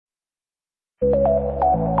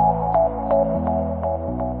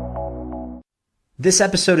This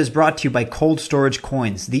episode is brought to you by Cold Storage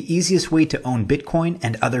Coins, the easiest way to own Bitcoin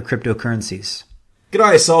and other cryptocurrencies.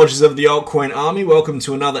 G'day, soldiers of the Altcoin Army. Welcome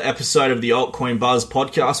to another episode of the Altcoin Buzz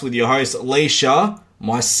podcast with your host, Leisha,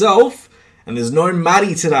 myself, and there's no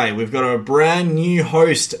Maddie today. We've got a brand new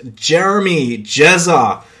host, Jeremy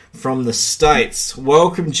Jezza from the States.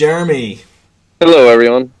 Welcome, Jeremy. Hello,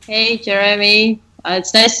 everyone. Hey, Jeremy.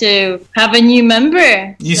 It's nice to have a new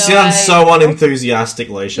member. You sound so unenthusiastic,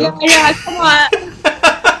 Leisha. Yeah, come on.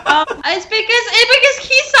 It's because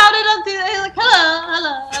he sounded like,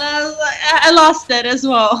 hello, and I was like, I lost it as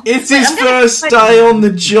well. It's his first day on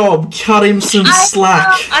the job. Cut him some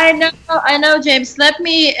slack. I know, James. Let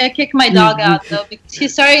me kick my dog out, though, because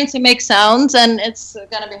he's starting to make sounds, and it's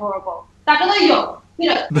gonna be horrible.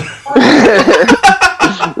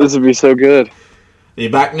 This would be so good. Are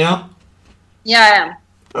you back now? Yeah, I am.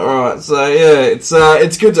 Alright, so yeah,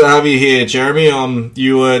 it's good to have you here, Jeremy.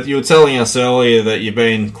 You were telling us earlier that you've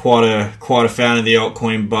been quite a fan of the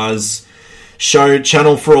Altcoin Buzz show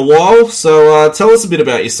channel for a while. So tell us a bit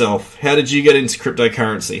about yourself. How did you get into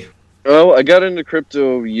cryptocurrency? Well, I got into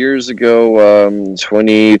crypto years ago,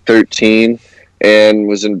 2013, and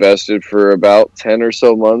was invested for about 10 or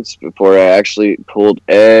so months before I actually pulled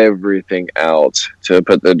everything out to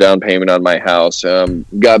put the down payment on my house.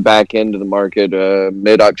 Got back into the market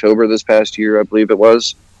mid-October this past year, I believe it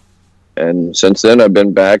was. And since then, I've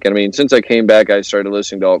been back. I mean, since I came back, I started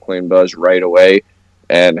listening to Altcoin Buzz right away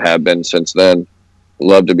and have been since then.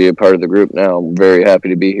 Love to be a part of the group now. I'm very happy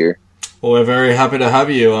to be here. Well, we're very happy to have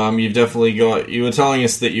you. You've definitely got... You were telling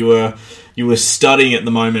us that you were studying at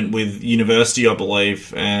the moment with university, I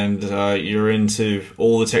believe, and you're into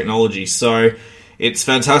all the technology. So it's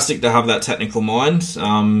fantastic to have that technical mind.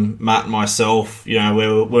 Matt and myself,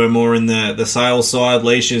 we're more in the sales side.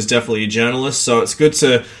 Leisha is definitely a journalist, so it's good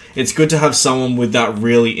to have someone with that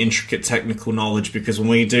really intricate technical knowledge, because when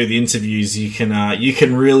we do the interviews, you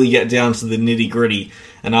can really get down to the nitty gritty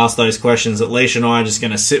and ask those questions. That Leisha and I are just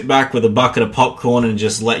going to sit back with a bucket of popcorn and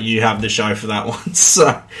just let you have the show for that one.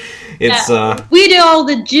 So it's we do all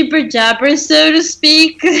the jibber jabber, so to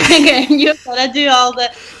speak, and you gotta do all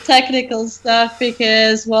the technical stuff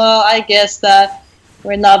because, well, I guess that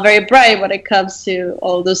we're not very bright when it comes to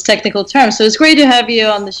all those technical terms. So it's great to have you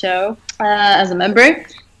on the show as a member,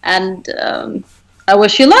 and I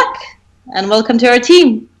wish you luck and welcome to our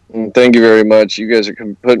team. Thank you very much. You guys are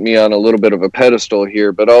putting me on a little bit of a pedestal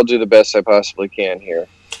here, but I'll do the best I possibly can here.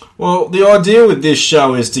 Well, the idea with this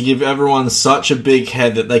show is to give everyone such a big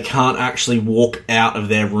head that they can't actually walk out of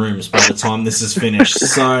their rooms by the time this is finished.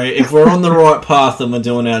 So if we're on the right path, then we're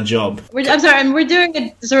doing our job. And we're doing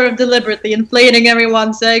it sort of deliberately, inflating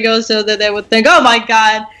everyone's ego so that they would think, oh my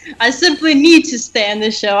god, I simply need to stay in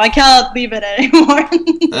this show. I cannot leave it anymore. And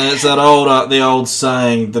it's that the old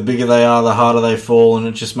saying, the bigger they are, the harder they fall, and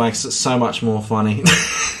it just makes it so much more funny.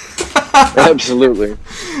 Absolutely.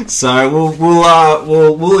 So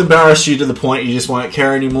we'll embarrass you to the point you just won't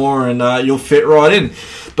care anymore, and you'll fit right in.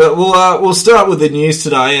 But we'll start with the news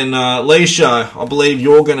today. And Leisha, I believe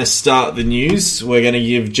you're going to start the news. We're going to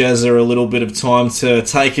give Jezza a little bit of time to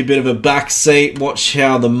take a bit of a back seat, watch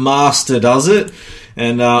how the master does it,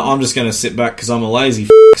 and I'm just going to sit back because I'm a lazy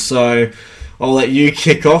So I'll let you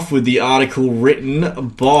kick off with the article written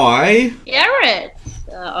by Garrett.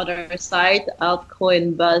 Other site,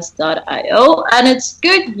 altcoinbuzz.io, and it's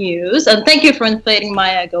good news, and thank you for inflating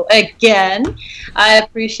my ego again. I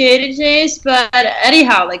appreciate it, Jace, but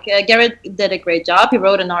anyhow, Garrett did a great job. He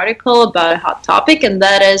wrote an article about a hot topic, and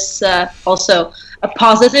that is also a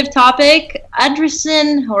positive topic.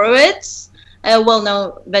 Andreessen Horowitz, a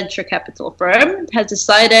well-known venture capital firm, has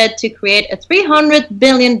decided to create a $300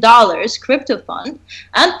 billion crypto fund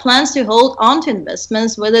and plans to hold on to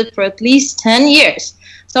investments with it for at least 10 years.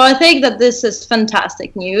 So I think that this is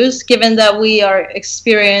fantastic news, given that we are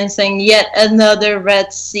experiencing yet another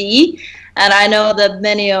Red Sea. And I know that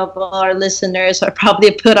many of our listeners are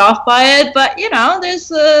probably put off by it, but, there's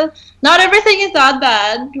not everything is that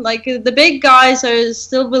bad. Like, the big guys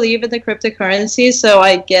still believe in the cryptocurrency, so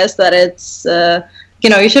I guess that it's,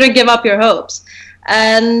 you shouldn't give up your hopes.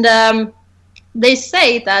 And they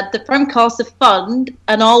say that the firm calls the fund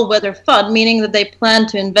an all-weather fund, meaning that they plan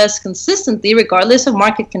to invest consistently regardless of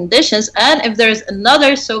market conditions. And if there's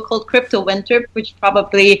another so-called crypto winter, which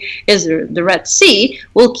probably is the Red Sea,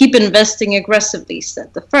 we'll keep investing aggressively,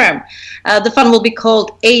 said the firm. The fund will be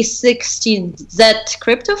called A16Z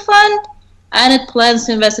Crypto Fund, and it plans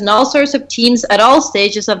to invest in all sorts of teams at all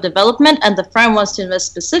stages of development, and the firm wants to invest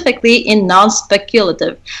specifically in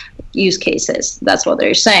non-speculative use cases. That's what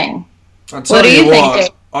they're saying. What do you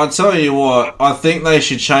think? I tell you what, I think they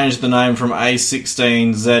should change the name from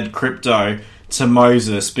A16Z Crypto to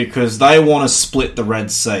Moses because they want to split the Red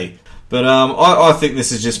Sea. But I think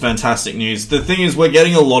this is just fantastic news. The thing is, we're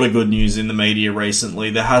getting a lot of good news in the media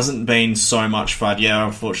recently. There hasn't been so much FUD. Yeah,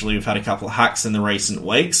 unfortunately, we've had a couple of hacks in the recent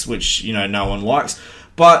weeks, which, no one likes.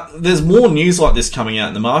 But there's more news like this coming out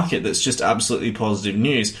in the market that's just absolutely positive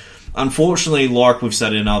news. Unfortunately, like we've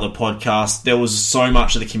said in other podcasts, there was so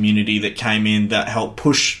much of the community that came in that helped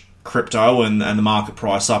push crypto and the market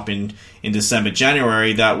price up in December,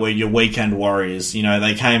 January, that were your weekend warriors.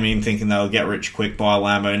 They came in thinking they'll get rich quick, buy a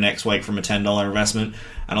Lambo next week from a $10 investment,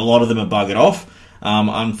 and a lot of them are buggered off.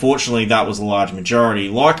 Unfortunately, that was a large majority.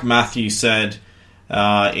 Like Matthew said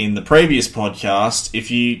in the previous podcast, if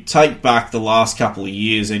you take back the last couple of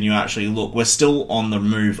years and you actually look, we're still on the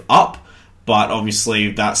move up, but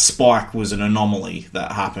obviously that spike was an anomaly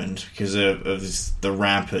that happened because of the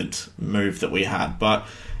rampant move that we had. But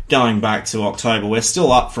going back to October, we're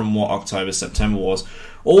still up from what October, September was.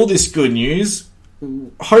 All this good news,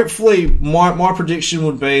 hopefully my prediction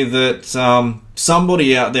would be that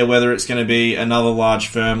somebody out there, whether it's going to be another large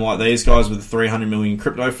firm like these guys with a 300 million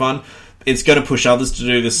crypto fund, it's going to push others to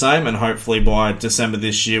do the same, and hopefully by December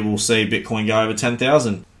this year we'll see Bitcoin go over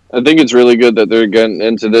 10,000. I think it's really good that they're getting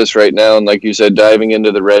into this right now, and like you said, diving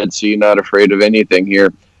into the Red Sea, not afraid of anything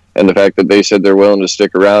here. And the fact that they said they're willing to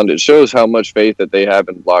stick around, it shows how much faith that they have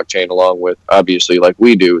in blockchain, along with, obviously, like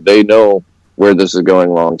we do. They know where this is going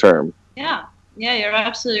long term. Yeah, you're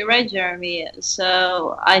absolutely right, Jeremy.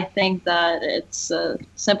 So I think that it's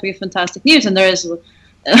simply fantastic news, and there is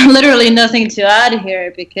literally nothing to add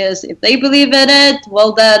here, because if they believe in it,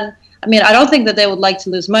 well then, I don't think that they would like to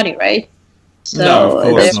lose money, right? So, no, of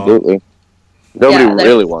course not. Absolutely. Nobody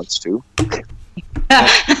really wants to.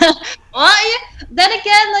 Well, then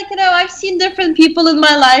again, I've seen different people in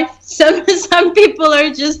my life. Some people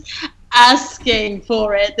are just asking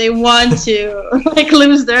for it. They want to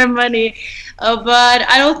lose their money. But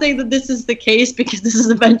I don't think that this is the case, because this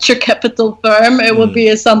is a venture capital firm. It would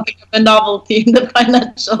be something of a novelty in the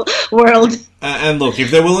financial world. And look,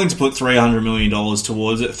 if they're willing to put $300 million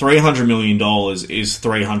towards it, $300 million is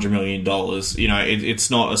 $300 million.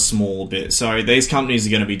 It's not a small bit. So these companies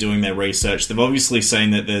are going to be doing their research. They've obviously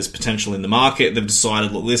seen that there's potential in the market. They've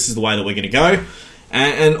decided, look, this is the way that we're going to go.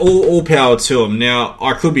 And all power to them. Now,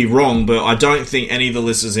 I could be wrong, but I don't think any of the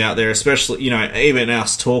listeners out there, especially, even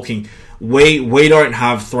us talking, we don't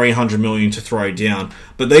have $300 million to throw down,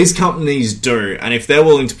 but these companies do, and if they're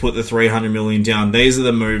willing to put the $300 million down, these are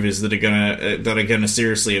the movers that are gonna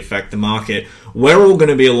seriously affect the market. We're all going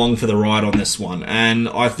to be along for the ride on this one, and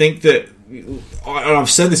I think that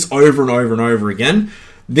I've said this over and over and over again.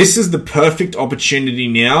 This is the perfect opportunity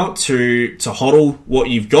now to hodl what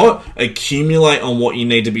you've got, accumulate on what you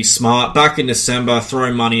need to be smart. Back in December,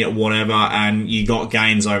 throw money at whatever, and you got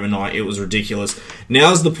gains overnight. It was ridiculous.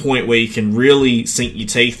 Now's the point where you can really sink your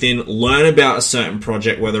teeth in, learn about a certain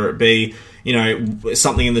project, whether it be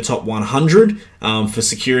something in the top 100 for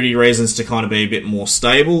security reasons to kind of be a bit more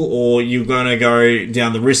stable, or you're going to go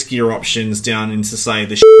down the riskier options down into, say,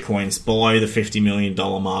 the shit coins below the $50 million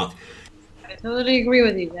mark. Totally agree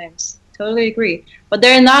with you, James. Totally agree. But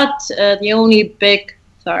they're not the only big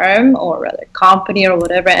firm, or rather company or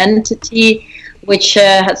whatever entity, which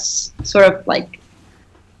has sort of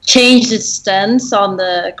changed its stance on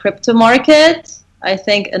the crypto market. I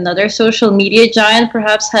think another social media giant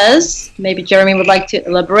perhaps has. Maybe Jeremy would like to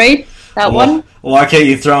elaborate that one. Like how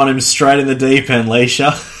you're throwing him straight in the deep end,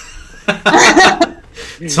 Leisha.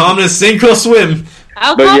 Time to sink or swim.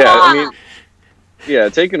 Oh, come on.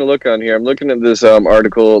 Taking a look on here, I'm looking at this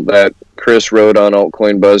article that Chris wrote on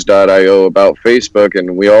altcoinbuzz.io about Facebook,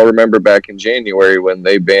 and we all remember back in January when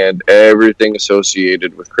they banned everything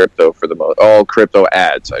associated with crypto, for all crypto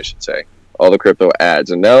ads, I should say, all the crypto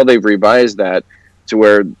ads, and now they've revised that to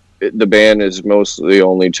where the ban is mostly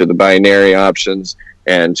only to the binary options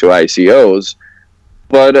and to ICOs,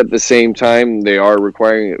 but at the same time they are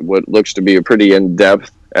requiring what looks to be a pretty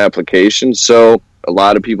in-depth application, so a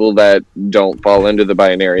lot of people that don't fall into the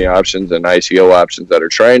binary options and ICO options that are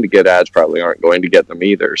trying to get ads probably aren't going to get them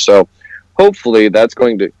either. So hopefully that's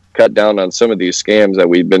going to cut down on some of these scams that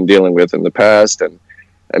we've been dealing with in the past. And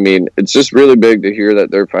it's just really big to hear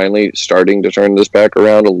that they're finally starting to turn this back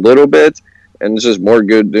around a little bit. And this is more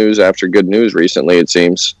good news after good news recently, it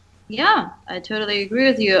seems. Yeah, I totally agree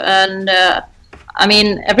with you. And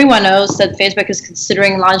everyone knows that Facebook is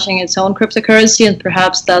considering launching its own cryptocurrency, and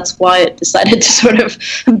perhaps that's why it decided to sort of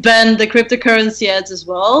ban the cryptocurrency ads as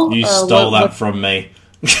well. You stole that from me.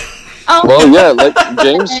 Oh. Well, yeah, like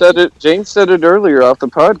James said it earlier off the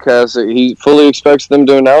podcast that he fully expects them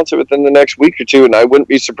to announce it within the next week or two, and I wouldn't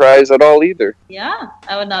be surprised at all either. Yeah,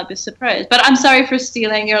 I would not be surprised. But I'm sorry for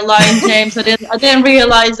stealing your line, James. I didn't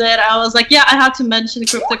realize it. I was like, yeah, I had to mention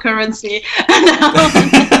cryptocurrency.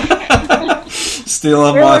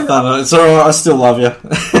 Stealing my thunder. It's alright, I still love you.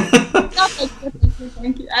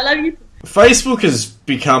 Thank you. I love you. Facebook has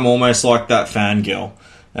become almost like that fangirl.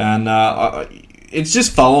 And it's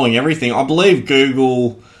just following everything. I believe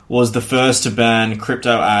Google was the first to ban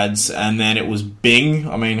crypto ads, and then it was Bing.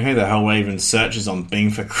 I mean, who the hell even searches on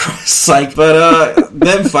Bing, for Christ's sake? But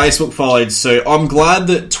then Facebook followed suit. I'm glad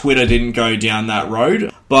that Twitter didn't go down that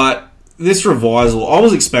road, but this revisal, I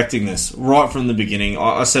was expecting this right from the beginning.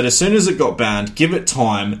 I said as soon as it got banned, give it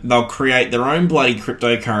time, they'll create their own bloody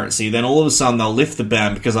cryptocurrency, then all of a sudden they'll lift the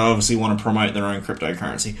ban because they obviously want to promote their own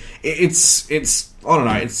cryptocurrency. It's I don't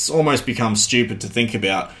know, it's almost become stupid to think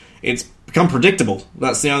about. It's become predictable.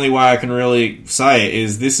 That's the only way I can really say it,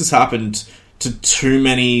 is this has happened to too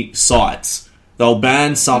many sites. They'll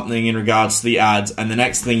ban something in regards to the ads, and the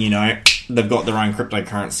next thing you know, they've got their own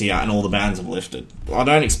cryptocurrency out and all the bans have lifted. I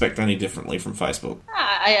don't expect any differently from Facebook.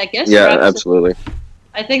 I guess. Yeah, absolutely.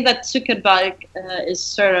 I think that Zuckerberg is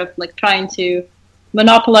sort of like trying to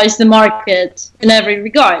monopolize the market in every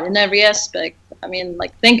regard, in every aspect. I mean,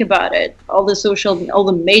 like, think about it. All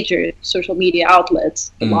the major social media outlets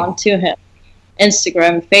belong to him.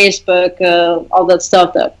 Instagram, Facebook, all that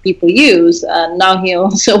stuff that people use. And now he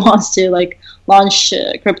also wants to, like, launch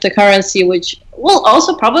cryptocurrency, which will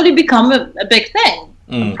also probably become a big thing.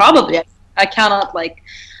 Probably. I cannot, like,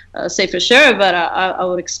 say for sure, but I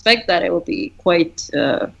would expect that it will be quite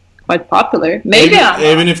popular. Maybe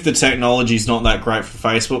even if the technology's not that great for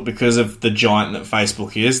Facebook, because of the giant that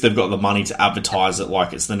Facebook is, they've got the money to advertise it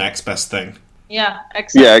like it's the next best thing. Yeah,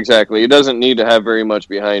 exactly. Yeah, exactly. It doesn't need to have very much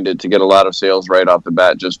behind it to get a lot of sales right off the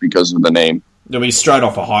bat just because of the name. It'll be straight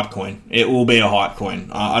off a hype coin. It will be a hype coin.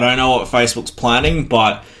 I don't know what Facebook's planning,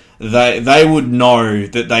 but they would know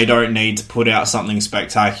that they don't need to put out something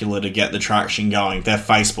spectacular to get the traction going. They're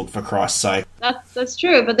Facebook, for Christ's sake. That's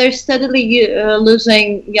true, but they're steadily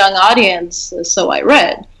losing young audience, so I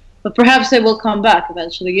read. But perhaps they will come back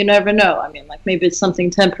eventually. You never know. I mean, like, maybe it's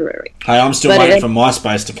something temporary. Hey, I'm still waiting for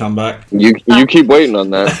MySpace to come back. You keep waiting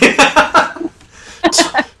on that.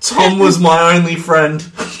 Tom was my only friend.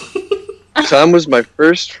 Tom was my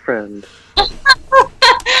first friend. A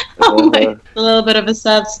little bit of a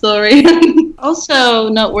sad story. Also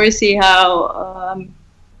noteworthy how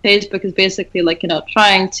Facebook is basically, like,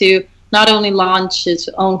 trying to not only launch its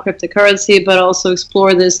own cryptocurrency, but also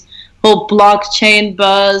explore this whole blockchain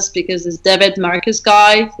buzz, because this David Marcus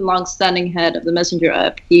guy, the long-standing head of the Messenger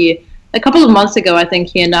app, a couple of months ago, I think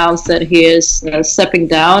he announced that he is stepping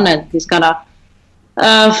down, and he's gonna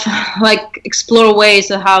explore ways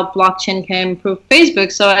of how blockchain can improve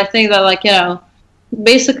Facebook. So I think that,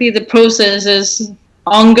 basically the process is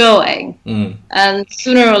ongoing, and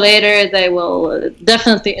sooner or later they will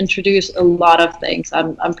definitely introduce a lot of things.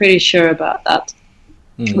 I'm pretty sure about that.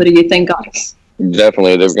 What do you think, guys?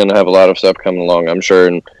 Definitely, they're going to have a lot of stuff coming along, I'm sure.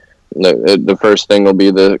 And the first thing will be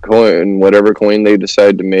the coin, whatever coin they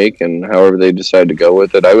decide to make, and however they decide to go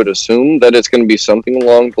with it. I would assume that it's going to be something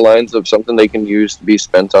along the lines of something they can use to be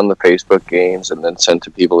spent on the Facebook games and then sent to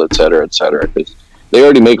people, et cetera, because they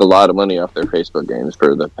already make a lot of money off their Facebook games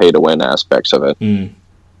for the pay-to-win aspects of it.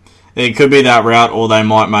 It could be that route, or they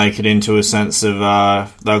might make it into a sense of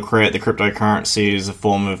they'll create the cryptocurrency as a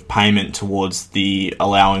form of payment towards the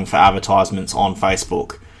allowing for advertisements on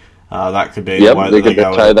Facebook. That could be the way they could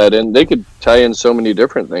tie that in. They could tie in so many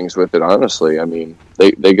different things with it, honestly. I mean,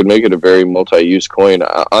 they could make it a very multi-use coin.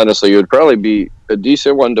 Honestly, it would probably be a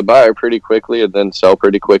decent one to buy pretty quickly and then sell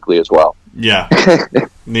pretty quickly as well. Yeah.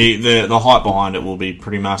 the hype behind it will be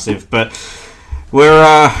pretty massive. But we've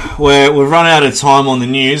run out of time on the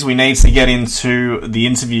news. We need to get into the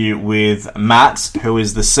interview with Matt, who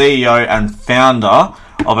is the CEO and founder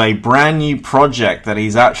of a brand new project that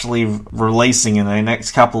he's actually releasing in the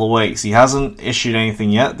next couple of weeks. He hasn't issued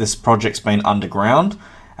anything yet. This project's been underground,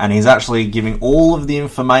 and he's actually giving all of the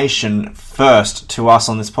information first to us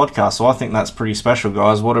on this podcast. So I think that's pretty special,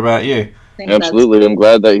 guys. What about you? Absolutely. I'm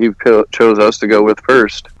glad that you chose us to go with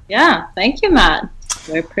first. Yeah, thank you, Matt.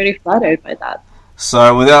 We're pretty flattered by that.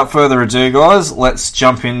 So without further ado, guys, let's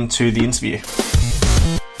jump into the interview.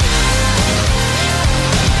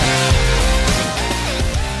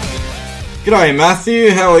 G'day, Matthew.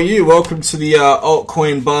 How are you? Welcome to the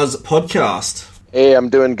Altcoin Buzz podcast. Hey, I'm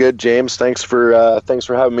doing good, James. Thanks for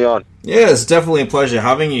having me on. Yeah, it's definitely a pleasure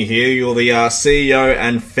having you here. You're the CEO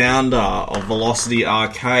and founder of Velocity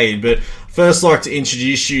Arcade. But first like to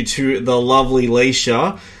introduce you to the lovely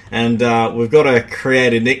Leisha, and we've got to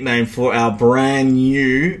create a nickname for our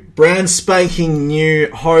brand spanking new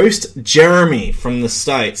host, Jeremy from the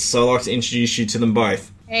States. So I'd like to introduce you to them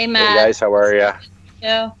both. Hey, Matt. Hey guys, how are you?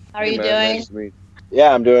 How are you Matt, doing? nice to meet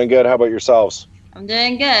Yeah, I'm doing good. How about yourselves? I'm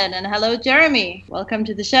doing good. And hello, Jeremy. Welcome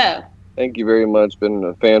to the show. Thank you very much. Been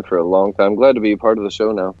a fan for a long time. Glad to be a part of the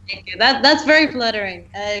show now. Thank you. That's very flattering.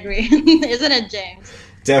 I agree. Isn't it, James?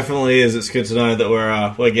 Definitely is. It's good to know that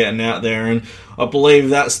we're getting out there, and I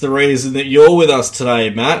believe that's the reason that you're with us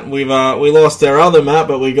today, Matt. We lost our other Matt,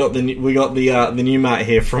 but we got the new Matt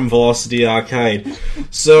here from Velocity Arcade.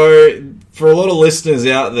 So for a lot of listeners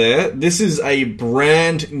out there, this is a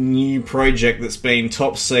brand new project that's been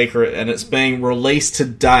top secret, and it's being released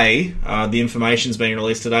today. The information's being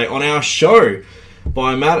released today on our show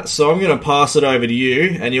by Matt. So I'm going to pass it over to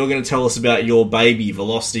you, and you're going to tell us about your baby,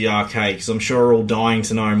 Velocity Arcade, because I'm sure we're all dying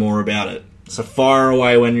to know more about it. So fire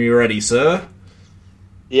away when you're ready, sir.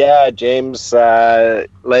 Yeah, James,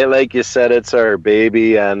 like you said, it's our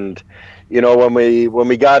baby, and when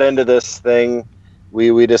we got into this thing,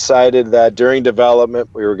 we decided that during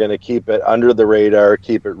development we were going to keep it under the radar,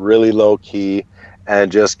 keep it really low key,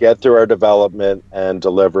 and just get through our development and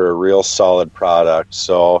deliver a real solid product.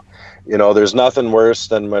 So, there's nothing worse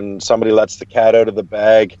than when somebody lets the cat out of the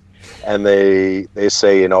bag and they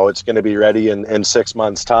say, it's going to be ready in 6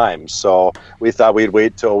 months' time. So we thought we'd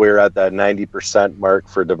wait till we were at that 90% mark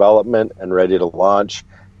for development and ready to launch.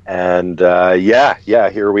 And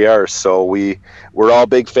here we are. So we're all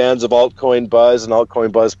big fans of Altcoin Buzz and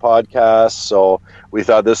Altcoin Buzz podcasts. So we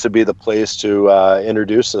thought this would be the place to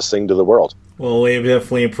introduce this thing to the world. Well, we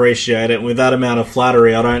definitely appreciate it. With that amount of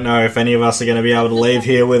flattery, I don't know if any of us are going to be able to leave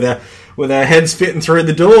here with our heads fitting through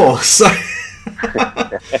the door. So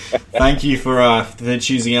thank you for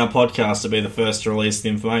choosing our podcast to be the first to release the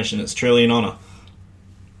information. It's truly an honor.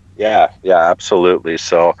 Yeah, absolutely.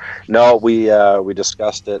 So, no, we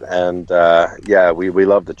discussed it, and we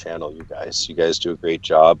love the channel. You guys do a great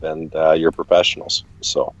job, and you're professionals.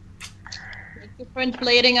 So, Thank you for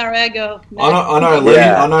inflating our ego. I know.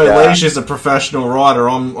 Leish is a professional writer.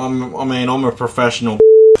 I'm a professional,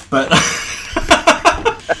 but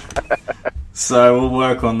so we'll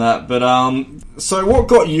work on that. But so what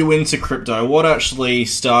got you into crypto? What actually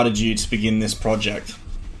started you to begin this project?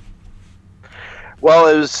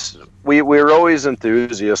 Well, we were always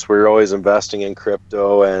enthusiasts. We were always investing in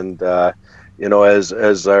crypto, and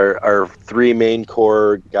as our three main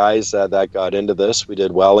core guys that got into this, we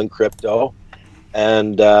did well in crypto,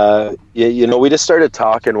 and we just started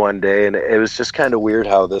talking one day, and it was just kind of weird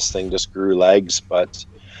how this thing just grew legs. But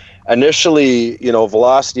initially,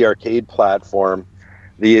 Velocity Arcade platform.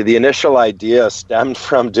 The initial idea stemmed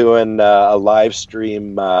from doing a live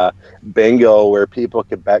stream bingo where people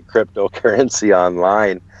could bet cryptocurrency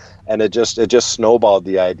online, and it just snowballed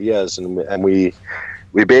the ideas, and we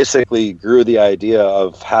basically grew the idea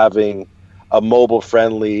of having a mobile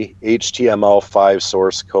friendly HTML5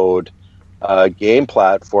 source code game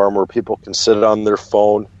platform where people can sit on their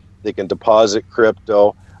phone, they can deposit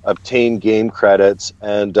crypto, obtain game credits,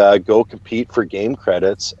 and go compete for game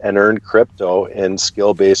credits and earn crypto in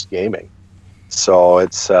skill-based gaming. So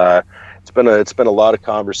it's been a lot of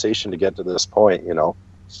conversation to get to this point,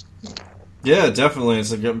 Yeah, definitely.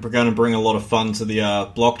 It's going to bring a lot of fun to the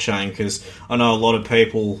blockchain, because I know a lot of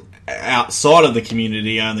people outside of the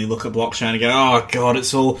community only look at blockchain and go, oh god,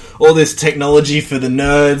 it's all this technology for the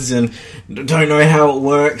nerds and don't know how it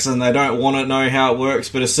works, and they don't want to know how it works.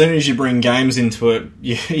 But as soon as you bring games into it,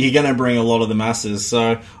 you're going to bring a lot of the masses.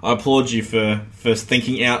 So I applaud you for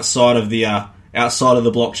thinking outside of the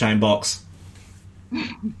blockchain box.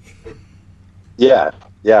 Yeah,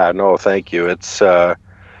 no, thank you. It's an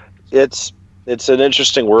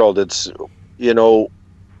interesting world. It's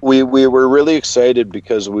we were really excited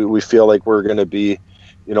because we feel like we're going to be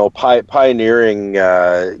pioneering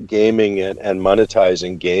gaming and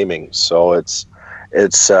monetizing gaming. So it's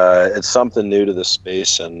something new to the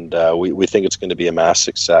space, and we think it's going to be a mass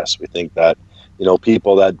success. We think that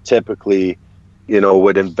people that typically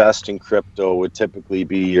would invest in crypto would typically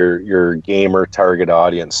be your gamer target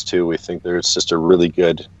audience too. We think there's just a really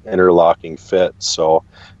good interlocking fit. So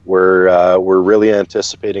we're really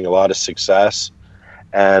anticipating a lot of success.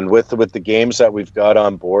 And with the games that we've got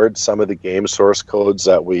on board, some of the game source codes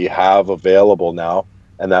that we have available now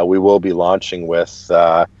and that we will be launching with,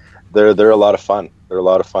 they're a lot of fun. They're a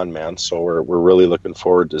lot of fun, man. So we're really looking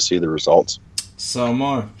forward to see the results. So am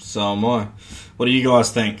I. What do you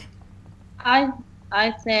guys think? I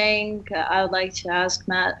I think I would like to ask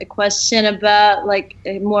Matt a question about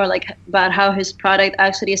more like about how his product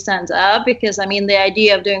actually stands out, because I mean the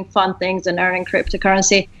idea of doing fun things and earning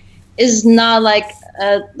cryptocurrency is not like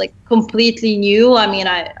completely new. I mean,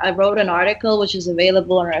 I wrote an article which is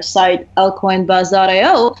available on our site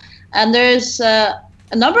altcoinbuzz.io, and there's a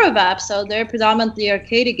number of apps out there, predominantly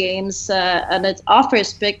arcade games, and it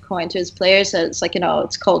offers Bitcoin to its players. It's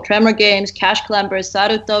it's called Tremor Games, Cash Clamber,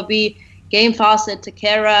 Sarutobi, Game Faucet,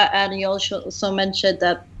 Takera, and you also mentioned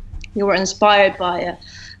that you were inspired by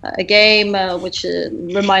a game which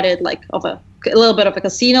reminded of a little bit of a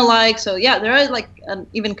casino-like. So yeah, there are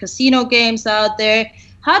even casino games out there.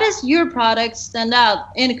 How does your product stand out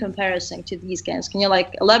in comparison to these games? Can you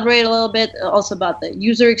elaborate a little bit also about the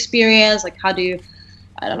user experience? How do you,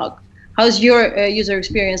 I don't know, how's your user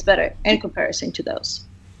experience better in comparison to those?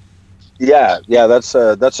 Yeah, that's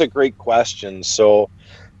a great question. So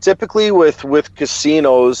typically with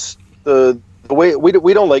casinos, the way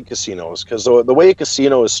we don't like casinos, because the way a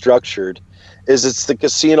casino is structured is it's the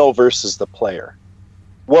casino versus the player.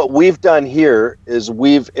 What we've done here is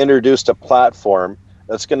we've introduced a platform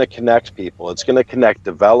that's going to connect people. It's going to connect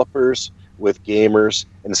developers with gamers,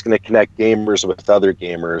 and it's going to connect gamers with other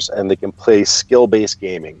gamers, and they can play skill-based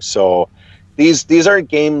gaming. So these aren't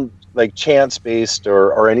game like chance-based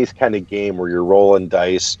or any kind of game where you're rolling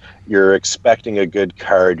dice, you're expecting a good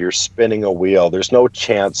card, you're spinning a wheel. There's no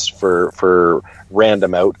chance for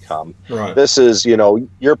random outcome. Right. This is,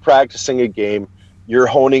 you're practicing a game, you're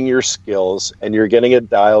honing your skills, and you're getting it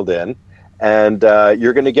dialed in, and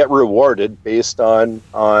you're going to get rewarded based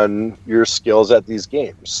on your skills at these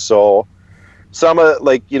games. So some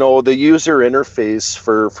the user interface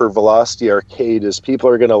for Velocity Arcade is people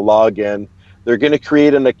are going to log in. They're going to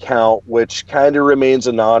create an account which kind of remains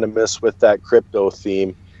anonymous with that crypto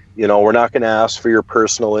theme. We're not going to ask for your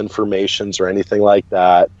personal information or anything like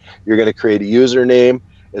that. You're going to create a username.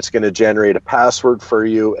 It's going to generate a password for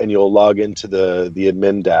you, and you'll log into the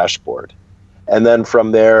admin dashboard. And then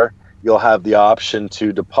from there, you'll have the option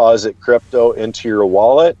to deposit crypto into your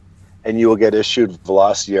wallet, and you will get issued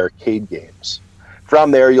Velocity Arcade games.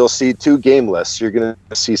 From there, you'll see two game lists. You're going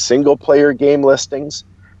to see single-player game listings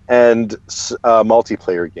and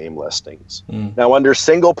multiplayer game listings. Now, under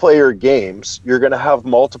single-player games, you're going to have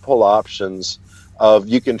multiple options of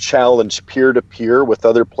you can challenge peer-to-peer with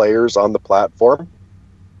other players on the platform.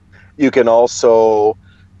 You can also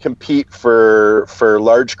compete for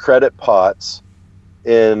large credit pots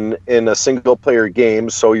in a single-player game.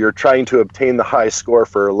 So you're trying to obtain the high score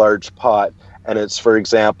for a large pot, and it's, for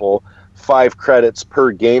example, 5 credits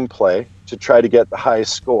per gameplay to try to get the high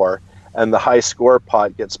score. And the high score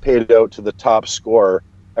pot gets paid out to the top scorer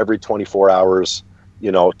every 24 hours,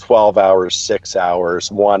 12 hours, 6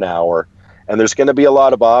 hours, 1 hour. And there's going to be a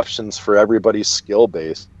lot of options for everybody's skill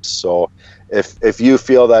base. So if you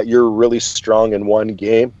feel that you're really strong in one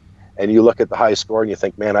game and you look at the high score and you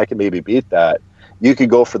think, man, I can maybe beat that, you could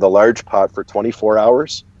go for the large pot for 24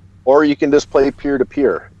 hours, or you can just play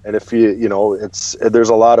peer-to-peer. And if there's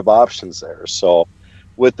a lot of options there. So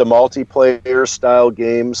with the multiplayer style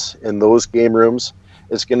games in those game rooms,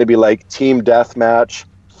 it's going to be like team deathmatch,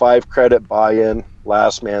 5 credit buy-in,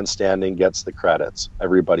 last man standing gets the credits,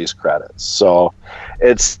 everybody's credits. So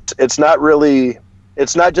it's not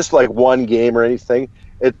just like one game or anything.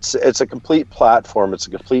 It's a complete platform. It's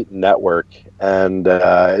a complete network, and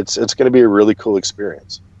it's going to be a really cool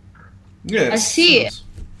experience. Yeah, I see.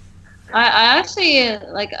 I actually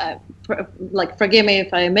forgive me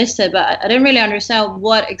if I missed it, but I didn't really understand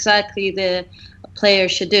what exactly the player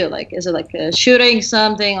should do. Is it shooting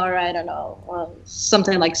something, or I don't know,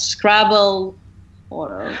 something like Scrabble,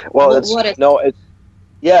 or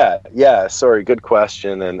Sorry, good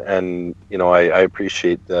question, and I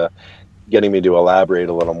appreciate getting me to elaborate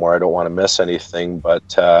a little more. I don't want to miss anything,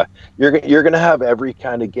 but you're going to have every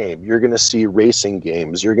kind of game. You're going to see racing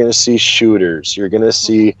games. You're going to see shooters. You're going to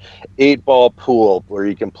see 8-ball pool where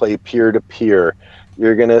you can play peer-to-peer.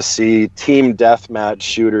 You're going to see team deathmatch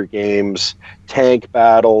shooter games, tank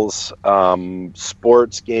battles,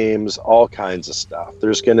 sports games, all kinds of stuff.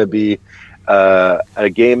 There's going to be a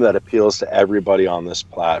game that appeals to everybody on this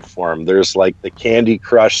platform. There's the Candy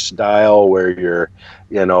Crush style where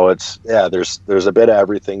there's a bit of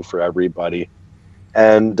everything for everybody.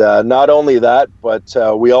 And not only that, but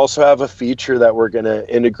we also have a feature that we're going to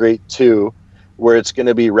integrate too, where it's going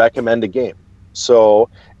to be recommend a game. So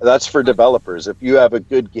that's for developers. If you have a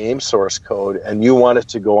good game source code and you want it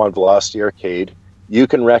to go on Velocity Arcade, you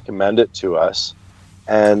can recommend it to us.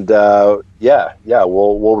 And we'll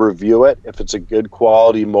review it. If it's a good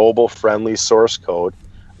quality mobile friendly source code,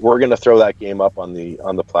 we're going to throw that game up on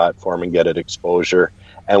the platform and get it exposure,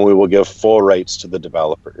 and we will give full rights to the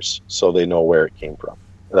developers so they know where it came from,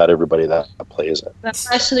 that everybody that plays it.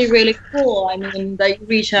 That's actually really cool. I mean, that you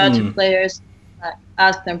reach out to players,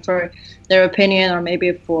 ask them for their opinion or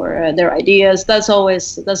maybe for their ideas. That's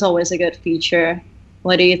always a good feature.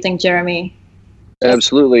 What do you think, Jeremy?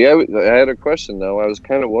 Absolutely. I had a question though. I was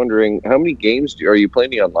kind of wondering, how many games are you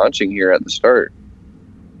planning on launching here at the start?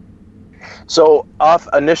 So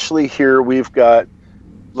initially here we've got,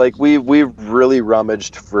 like, we've really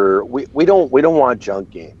rummaged for, we don't want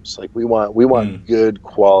junk games. Like we want good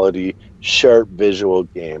quality, sharp visual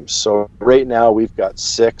games. So right now we've got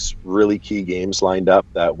 6 really key games lined up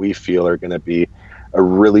that we feel are going to be a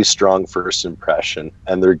really strong first impression,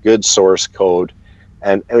 and they're good source code.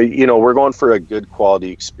 And, you know, we're going for a good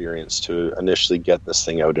quality experience to initially get this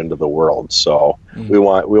thing out into the world. So we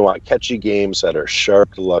want catchy games that are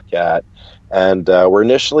sharp to look at. And we're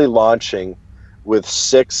initially launching with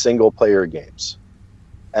 6 single-player games.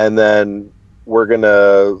 And then we're going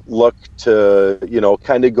to look to, you know,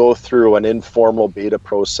 kind of go through an informal beta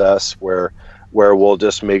process where we'll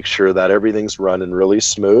just make sure that everything's running really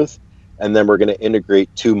smooth. And then we're going to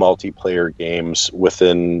integrate 2 multiplayer games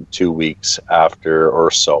within 2 weeks after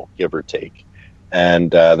or so, give or take.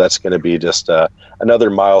 And that's going to be just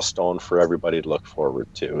another milestone for everybody to look forward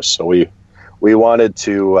to. So we wanted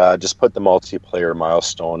to just put the multiplayer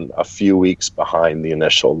milestone a few weeks behind the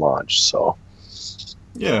initial launch. So,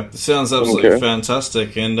 yeah, it sounds absolutely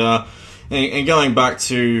fantastic. And going back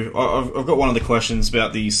to, I've got one of the questions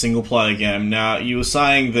about the single player game. Now, you were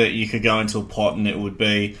saying that you could go into a pot and it would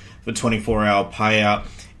be for 24-hour payout.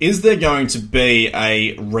 Is there going to be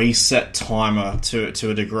a reset timer to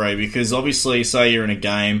a degree? Because obviously, say you're in a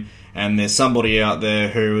game and there's somebody out there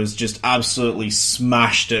who has just absolutely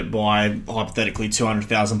smashed it by, hypothetically,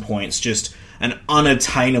 200,000 points, just an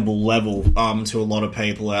unattainable level to a lot of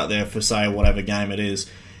people out there for, say, whatever game it is.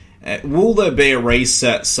 Will there be a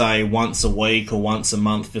reset, say, once a week or once a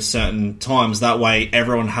month for certain times? That way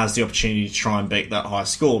everyone has the opportunity to try and beat that high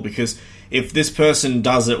score. Because if this person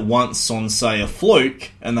does it once on, say, a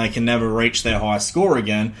fluke, and they can never reach their high score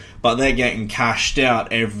again, but they're getting cashed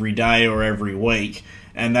out every day or every week,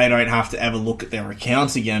 and they don't have to ever look at their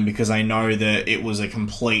account again because they know that it was a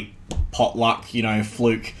complete potluck, you know,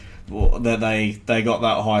 fluke, that they got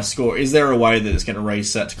that high score. Is there a way that it's going to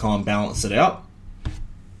reset to kind of balance it out?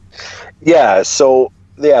 Yeah, so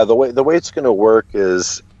the way it's going to work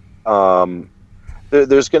is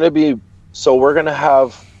there's going to be, so we're going to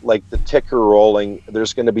have like the ticker rolling.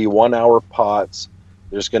 There's going to be 1 hour pots.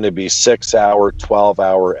 There's going to be 6 hour, 12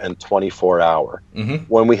 hour, and 24 hour.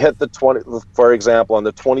 When we hit the 20, for example, on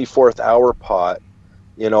the 24th hour pot,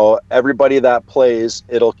 you know, everybody that plays,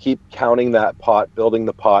 it'll keep counting that pot, building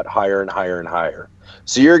the pot higher and higher and higher.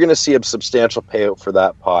 So you're going to see a substantial payout for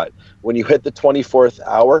that pot. When you hit the 24th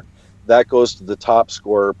hour, that goes to the top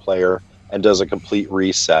scorer player and does a complete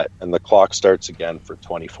reset, and the clock starts again for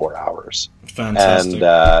 24 hours. Fantastic.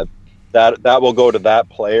 And that will go to that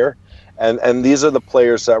player. And these are the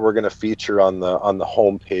players that we're going to feature on the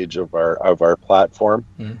homepage of our platform,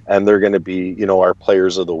 and they're going to be, you know, our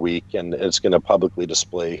players of the week, and it's going to publicly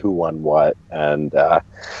display who won what. And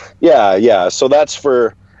so that's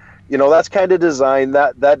for, you know, that's kind of design,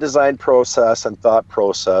 that design process and thought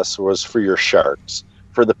process was for your sharks,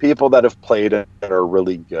 for the people that have played it and are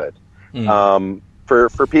really good.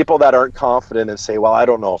 For people that aren't confident and say, well, I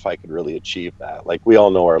don't know if I could really achieve that. Like, we all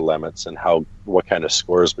know our limits and what kind of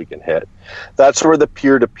scores we can hit. That's where the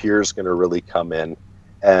peer-to-peer is going to really come in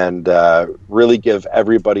and really give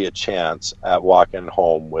everybody a chance at walking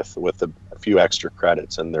home with a few extra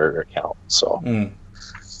credits in their account. So,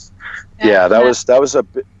 that was a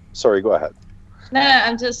bit. Sorry, go ahead. No,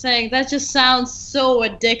 I'm just saying that just sounds so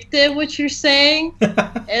addictive. What you're saying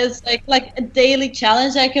is like a daily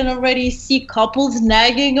challenge. I can already see couples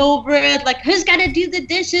nagging over it. Like, who's gonna do the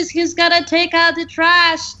dishes? Who's gonna take out the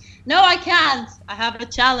trash? No, I can't. I have a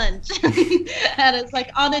challenge, and it's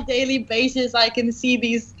like on a daily basis. I can see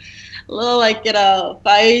these little, like, you know,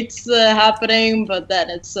 fights happening, but then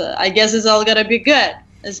it's I guess it's all gonna be good.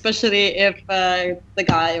 Especially if the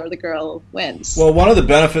guy or the girl wins. Well, one of the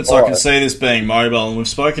benefits I can see this being mobile, and we've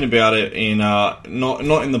spoken about it in not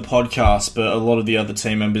in the podcast, but a lot of the other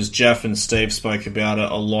team members, Jeff and Steve, spoke about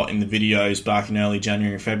it a lot in the videos back in early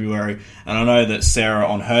January and February. And I know that Sarah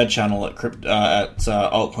on her channel at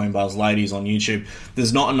Altcoin Buzz Ladies on YouTube,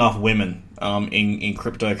 there's not enough women in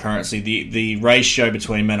cryptocurrency. The ratio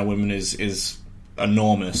between men and women is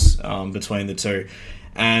enormous between the two,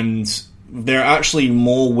 and there are actually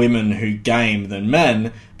more women who game than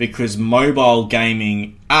men because mobile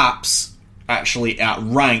gaming apps actually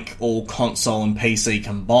outrank all console and PC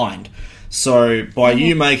combined. So by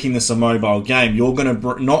you making this a mobile game, you're going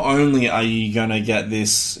to not only are you going to get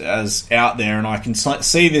this as out there, and I can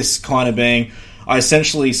see this kind of being, I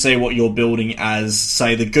essentially see what you're building as,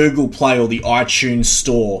 say, the Google Play or the iTunes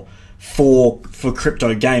Store for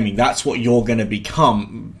crypto gaming. That's what you're going to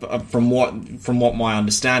become, from what my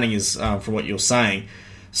understanding is, from what you're saying.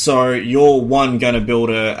 So you're going to build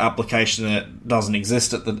an application that doesn't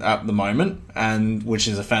exist at the moment, and which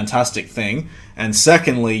is a fantastic thing. And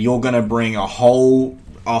secondly, you're going to bring a whole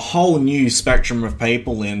new spectrum of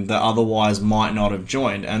people in that otherwise might not have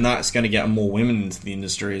joined, and that's going to get more women into the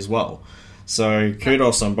industry as well. So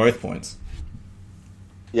kudos on both points.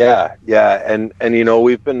 Yeah, and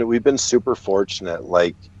we've been super fortunate.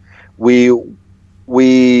 Like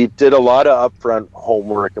we did a lot of upfront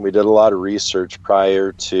homework and we did a lot of research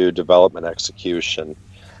prior to development execution.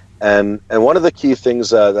 And one of the key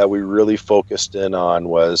things that we really focused in on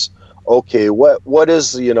was, okay, what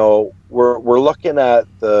is, we're looking at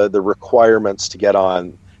the requirements to get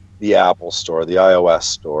on the Apple Store, the iOS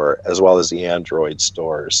Store, as well as the Android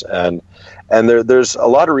stores. And there's a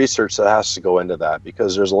lot of research that has to go into that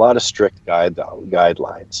because there's a lot of strict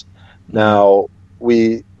guidelines. Now,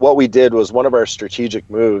 what we did was one of our strategic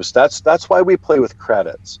moves. That's why we play with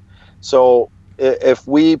credits. So if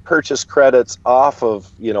we purchase credits off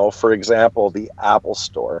of, for example, the Apple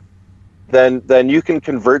Store, then you can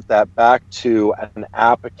convert that back to an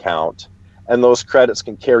app account, and those credits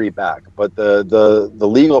can carry back. But the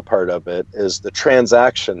legal part of it is the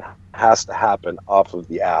transaction has to happen off of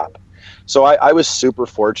the app. So I was super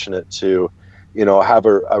fortunate to have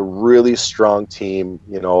a really strong team.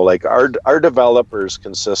 Like our developers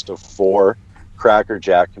consist of 4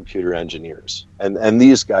 crackerjack computer engineers, and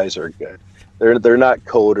these guys are good. They're not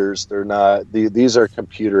coders. These are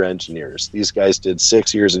computer engineers. These guys did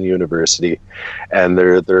 6 years in university, and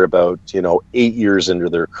they're about 8 years into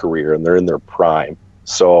their career, and they're in their prime.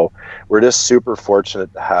 So we're just super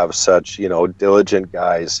fortunate to have such diligent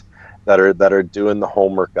guys that are doing the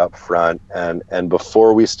homework up front, and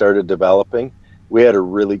before we started developing, we had a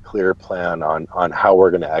really clear plan on how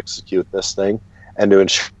we're going to execute this thing and to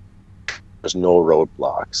ensure there's no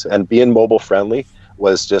roadblocks. And being mobile friendly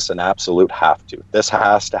was just an absolute have to. This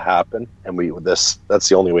has to happen, and that's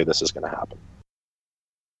the only way this is going to happen.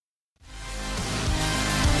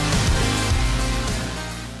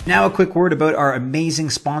 Now a quick word about our amazing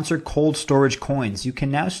sponsor, Cold Storage Coins. You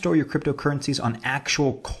can now store your cryptocurrencies on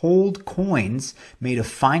actual cold coins made of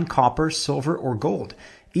fine copper, silver, or gold.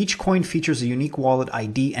 Each coin features a unique wallet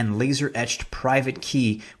ID and laser-etched private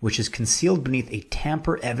key, which is concealed beneath a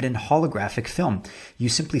tamper-evident holographic film. You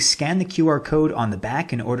simply scan the QR code on the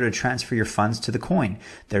back in order to transfer your funds to the coin.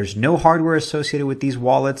 There's no hardware associated with these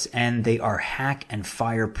wallets, and they are hack and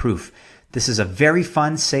fire-proof. This is a very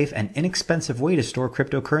fun, safe, and inexpensive way to store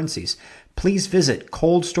cryptocurrencies. Please visit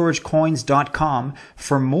coldstoragecoins.com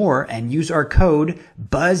for more and use our code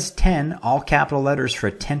BUZZ10, all capital letters, for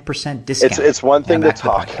a 10% discount. It's one thing to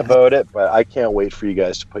talk about it, but I can't wait for you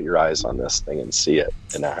guys to put your eyes on this thing and see it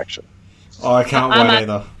in action. Oh, I can't wait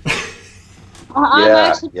either. I'm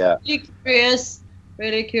actually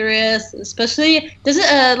really curious, especially, does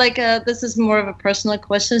it, this is more of a personal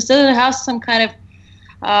question, does it have some kind of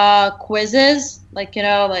quizzes, I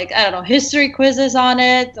don't know, history quizzes on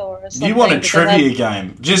it or something? You want a trivia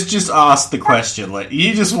game? Just ask the question.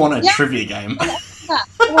 You just want a trivia game. I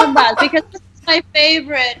want that because this is my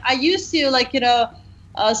favorite. I used to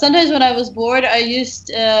sometimes when I was bored, I used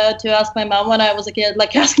to ask my mom when I was a kid,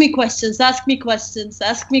 ask me questions, so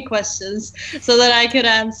that I could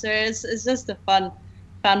answer. It's just a fun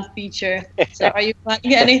feature. So are you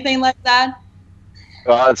planning anything like that?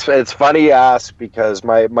 Well, it's funny you ask because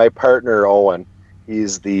my partner Owen,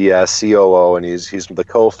 he's the COO and he's the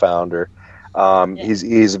co-founder.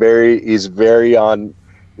 He's very on.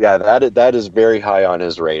 Yeah, that is very high on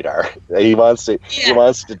his radar. He wants to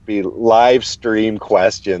be live stream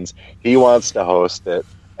questions. He wants to host it,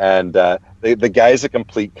 and the guy's a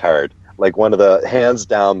complete card. One of the hands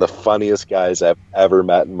down the funniest guys I've ever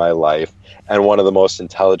met in my life, and one of the most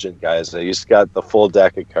intelligent guys. He's got the full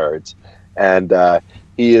deck of cards. And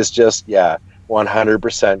he is just 100%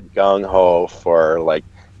 gung-ho for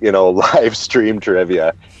live stream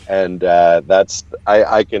trivia, and that's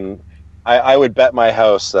I would bet my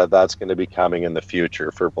house that's going to be coming in the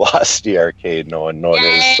future for Velocity Arcade. No one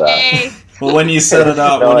noticed that. Well, when you set it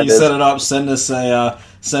up, send us a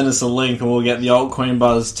link, and we'll get the Altcoin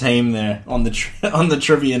Buzz team there on the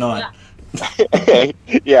trivia night.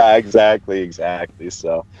 Yeah, exactly.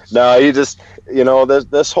 So no, you just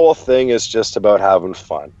this whole thing is just about having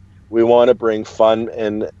fun. We want to bring fun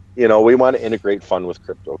we want to integrate fun with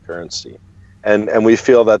cryptocurrency, and we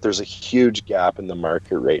feel that there's a huge gap in the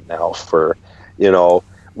market right now for,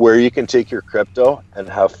 where you can take your crypto and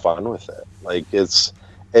have fun with it. Like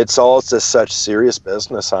it's all just such serious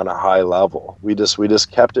business on a high level. We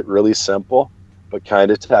just kept it really simple, but kind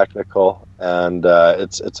of technical, and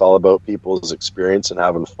it's all about people's experience and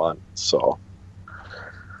having fun. So,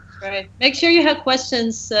 right. Make sure you have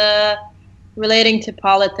questions relating to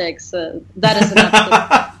politics. That is an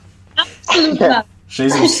absolute must.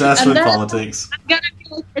 She's obsessed with politics. I'm gonna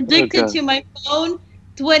be addicted to my phone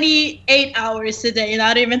 28 hours a day,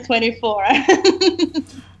 not even 24.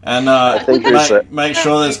 And make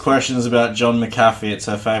sure there's questions about John McAfee. It's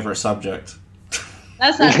her favorite subject.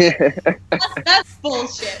 That's not that's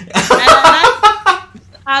bullshit.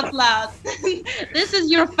 Out loud. This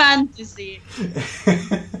is your fantasy.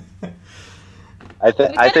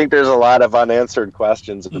 I think there's a lot of unanswered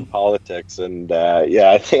questions in politics, and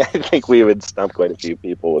I think we would stump quite a few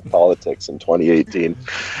people with politics in 2018.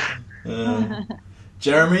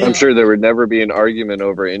 Jeremy, I'm sure there would never be an argument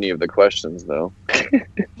over any of the questions, though.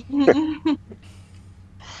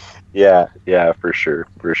 Yeah, for sure.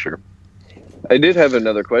 I did have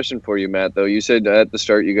another question for you, Matt, though. You said at the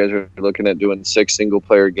start you guys are looking at doing 6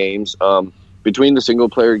 single-player games. Between the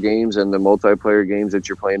single-player games and the multiplayer games that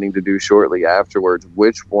you're planning to do shortly afterwards,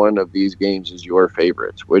 which one of these games is your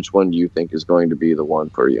favorite? Which one do you think is going to be the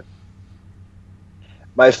one for you?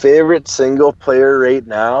 My favorite single-player right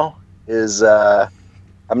now is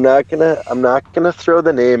I'm not gonna throw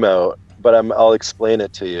the name out, but I'll explain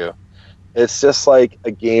it to you. It's just like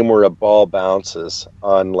a game where a ball bounces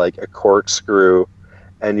on like a corkscrew,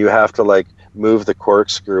 and you have to like move the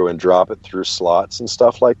corkscrew and drop it through slots and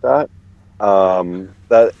stuff like that.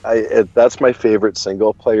 That's my favorite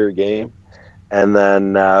single player game. And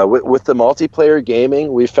then with the multiplayer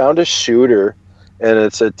gaming, we found a shooter, and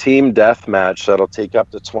it's a team deathmatch that'll take up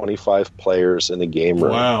to 25 players in a game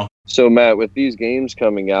room. Wow. So, Matt, with these games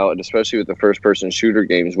coming out, and especially with the first-person shooter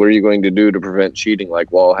games, what are you going to do to prevent cheating,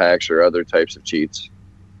 like wall hacks or other types of cheats?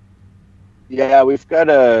 Yeah, we've got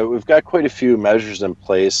quite a few measures in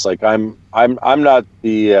place. Like I'm not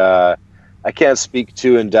the I can't speak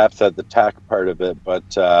too in depth at the tech part of it,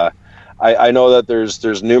 but I know that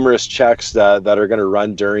there's numerous checks that are going to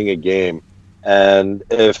run during a game, and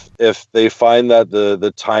if they find that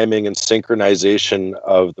the timing and synchronization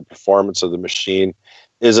of the performance of the machine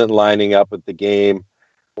isn't lining up with the game,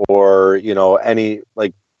 or any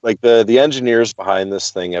like the engineers behind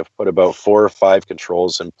this thing have put about 4 or 5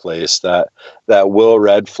 controls in place that will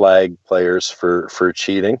red flag players for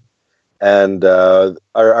cheating. And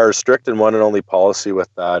our strict and one and only policy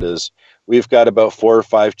with that is we've got about 4 or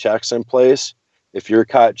 5 checks in place. If you're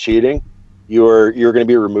caught cheating, you're going to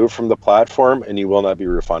be removed from the platform and you will not be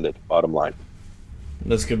refunded. Bottom line.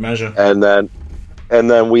 That's a good measure. And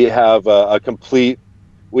then we have a complete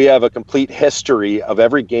history of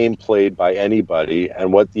every game played by anybody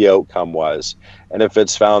and what the outcome was. And if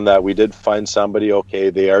it's found that we did find somebody,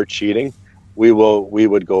 okay, they are cheating, we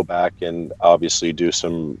would go back and obviously do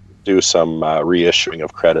some reissuing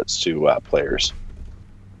of credits to players.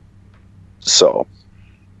 So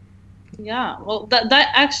yeah, well, that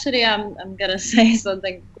actually, I'm gonna say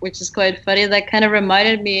something which is quite funny. That kind of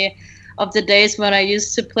reminded me of the days when I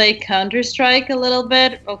used to play Counter-Strike a little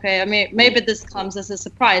bit. Okay, I mean, maybe this comes as a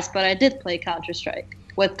surprise, but I did play Counter-Strike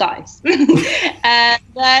with guys. And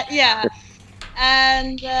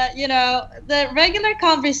the regular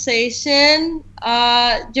conversation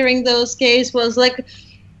during those games was like,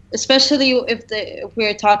 especially if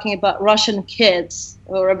we're talking about Russian kids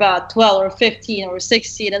who are about 12 or 15 or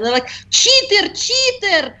 16, and they're like,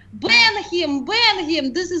 cheater, ban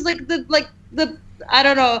him. This is like the I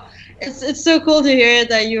don't know. It's so cool to hear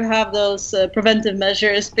that you have those preventive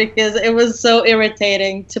measures, because it was so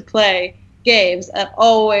irritating to play games and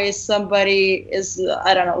always somebody is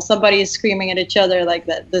screaming at each other like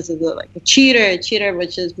that. This is like a cheater,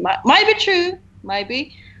 which is might be true,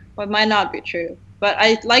 but might not be true. But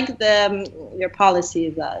I like your policy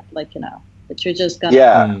that that you're just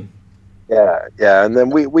gonna yeah. And then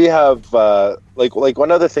we have like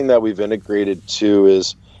one other thing that we've integrated too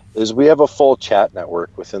is we have a full chat network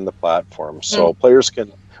within the platform. So players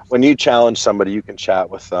can, when you challenge somebody, you can chat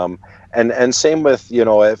with them. And same with,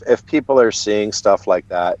 if people are seeing stuff like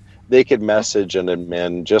that, they could message an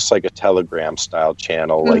admin, just like a Telegram style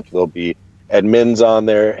channel. Like there'll be admins on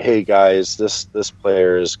there. Hey guys, this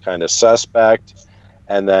player is kind of suspect.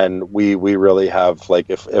 And then we really have, like,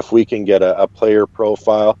 if we can get a player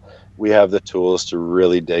profile, we have the tools to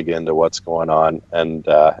really dig into what's going on, and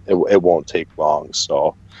it won't take long.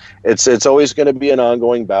 So it's always going to be an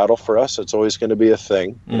ongoing battle for us. It's always going to be a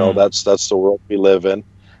thing. You know, that's the world we live in.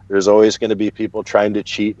 There's always going to be people trying to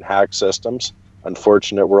cheat and hack systems.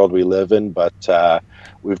 Unfortunate world we live in, but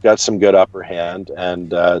we've got some good upper hand,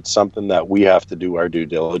 and it's something that we have to do our due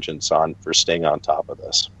diligence on for staying on top of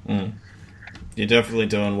this. You're definitely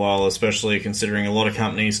doing well, especially considering a lot of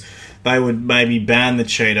companies, they would maybe ban the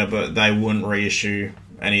cheater, but they wouldn't reissue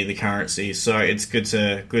any of the currency. So it's good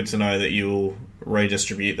to know that you'll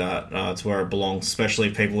redistribute that to where it belongs, especially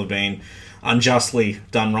if people have been unjustly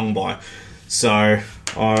done wrong by. So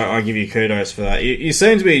I give you kudos for that. You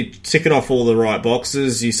seem to be ticking off all the right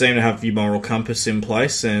boxes. You seem to have your moral compass in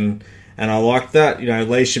place, and I like that. You know,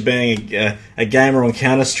 Leisha being a gamer on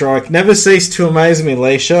Counter-Strike never ceased to amaze me,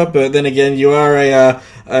 Leisha. But then again, you are a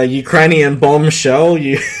Ukrainian bombshell.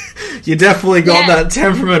 You definitely got that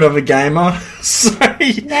temperament of a gamer. So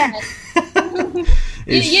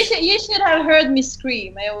you should have heard me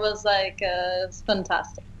scream. It was like it's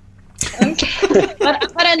fantastic. Okay.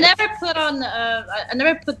 but I never put on I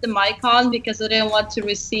never put the mic on because I didn't want to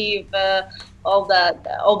receive all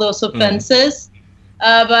those offenses.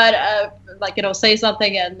 But like, you know, say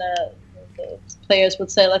something and the players would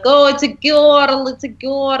say like, oh, it's a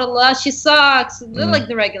girl, she sucks, like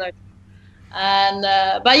the regular. And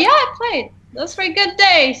but yeah, I played. Those were good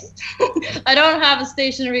days. I don't have a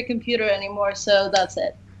stationary computer anymore, so that's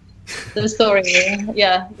it. The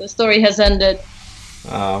story has ended.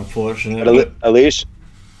 Unfortunately.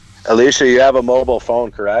 Alicia, you have a mobile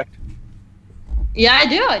phone, correct? Yeah, I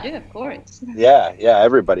do, of course. Yeah,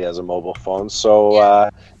 everybody has a mobile phone. So,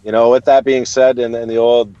 you know, with that being said, and the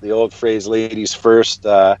old phrase, ladies first,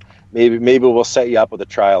 maybe we'll set you up with a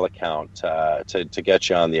trial account to get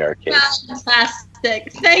you on the arcade. Fantastic.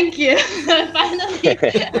 Thank you.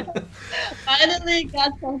 Finally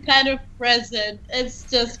got some kind of present. It's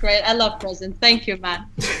just great. I love presents. Thank you, man.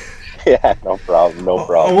 Yeah, no problem.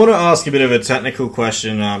 I want to ask a bit of a technical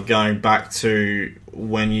question, going back to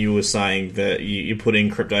when you were saying that you put in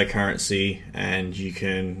cryptocurrency and you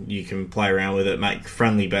can play around with it, make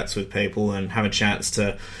friendly bets with people, and have a chance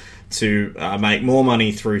to make more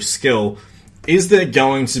money through skill. Is there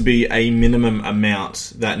going to be a minimum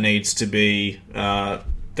amount that needs to be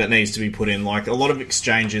put in? Like a lot of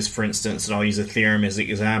exchanges, for instance, and I'll use Ethereum as an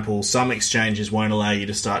example, some exchanges won't allow you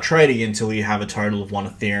to start trading until you have a total of 1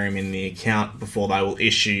 Ethereum in the account before they will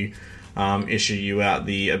issue you out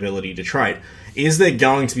the ability to trade. Is there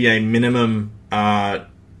going to be a minimum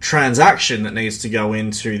transaction that needs to go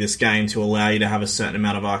into this game to allow you to have a certain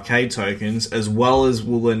amount of arcade tokens, as well as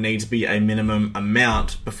will there need to be a minimum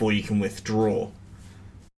amount before you can withdraw?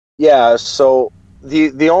 Yeah, so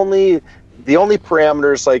the only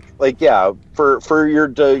parameters for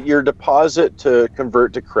your deposit to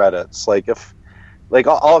convert to credits,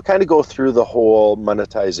 I'll kind of go through the whole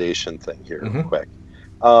monetization thing here real quick.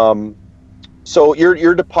 So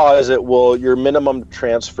your deposit your minimum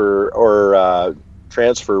transfer or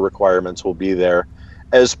transfer requirements will be there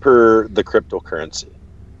as per the cryptocurrency,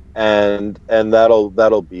 and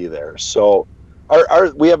that'll be there. So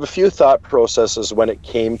we have a few thought processes when it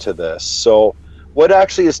came to this. So what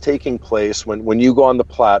actually is taking place when you go on the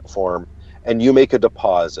platform and you make a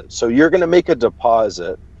deposit? So you're going to make a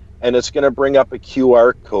deposit, and it's going to bring up a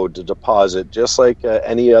QR code to deposit, just like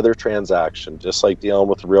any other transaction, just like dealing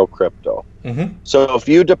with real crypto. So if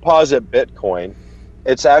you deposit Bitcoin,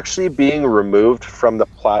 it's actually being removed from the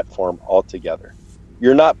platform altogether.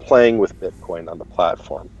 You're not playing with Bitcoin on the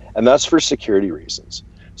platform, and that's for security reasons.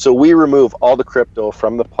 So we remove all the crypto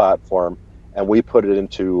from the platform, and we put it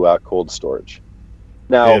into cold storage.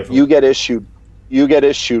 Now, beautiful. you get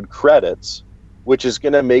issued credits, which is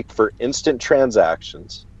going to make for instant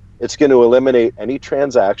transactions. It's going to eliminate any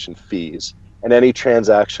transaction fees and any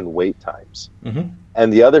transaction wait times.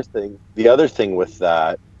 And the other thing with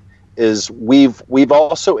that is we've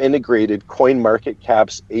also integrated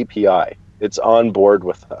CoinMarketCap's API. It's on board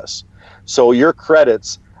with us. So your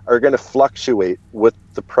credits are going to fluctuate with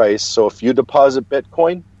the price. So if you deposit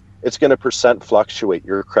Bitcoin, it's going to percent fluctuate.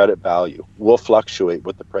 Your credit value will fluctuate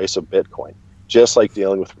with the price of Bitcoin, just like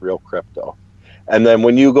dealing with real crypto. And then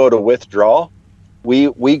when you go to withdraw,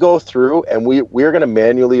 we go through and we're going to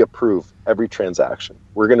manually approve every transaction.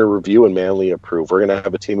 We're going to review and manually approve. We're going to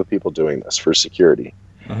have a team of people doing this for security.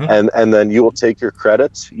 And then you will take your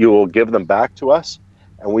credits, you will give them back to us,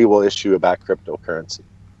 and we will issue you back cryptocurrency.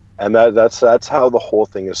 And that's how the whole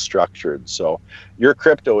thing is structured. So your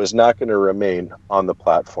crypto is not going to remain on the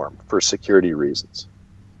platform for security reasons.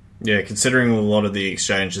 Yeah, considering a lot of the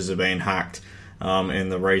exchanges have been hacked in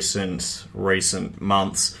the recent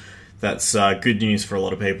months, that's good news for a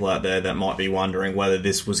lot of people out there that might be wondering whether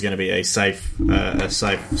this was going to be a safe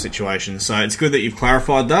situation. So it's good that you've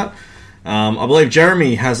clarified that. I believe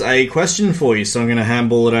Jeremy has a question for you, so I'm going to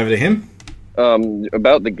handball it over to him.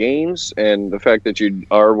 About the games and the fact that you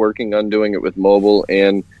are working on doing it with mobile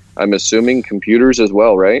and I'm assuming computers as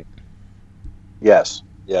well, right? Yes,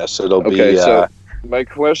 it'll be. Okay, so my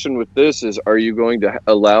question with this is, are you going to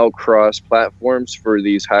allow cross-platforms for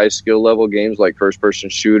these high skill level games like first-person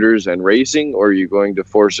shooters and racing, or are you going to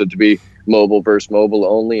force it to be mobile versus mobile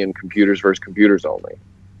only and computers versus computers only?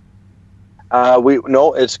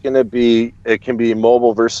 It's going to be. It can be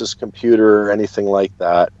mobile versus computer or anything like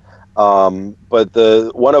that.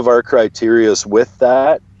 But one of our criterias with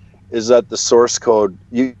that is that the source code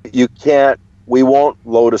you can't. We won't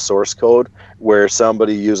load a source code where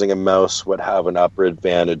somebody using a mouse would have an upper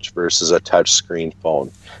advantage versus a touchscreen phone.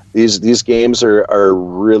 These games are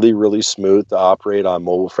really, really smooth to operate on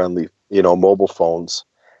mobile friendly, mobile phones,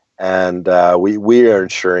 and we are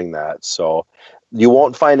ensuring that. So you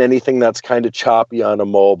won't find anything that's kind of choppy on a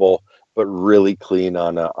mobile, but really clean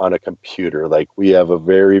on a computer. Like, we have a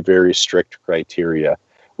very, very strict criteria.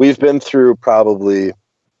 We've been through probably.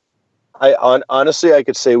 Honestly, I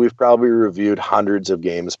could say we've probably reviewed hundreds of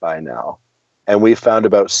games by now, and we found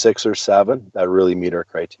about 6 or 7 that really meet our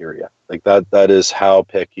criteria. Like that is how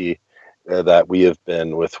picky that we have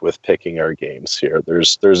been with picking our games here.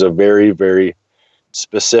 There's a very, very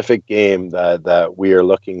specific game that we are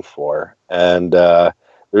looking for, and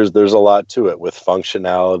there's a lot to it with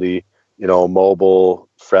functionality, mobile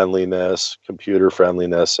friendliness, computer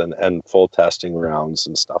friendliness, and full testing rounds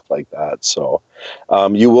and stuff like that. So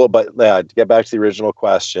you will, but to get back to the original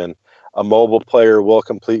question, a mobile player will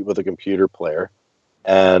compete with a computer player.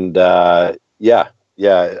 And I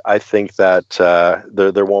think that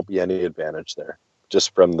there won't be any advantage there,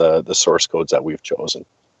 just from the source codes that we've chosen.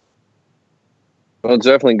 Well, it's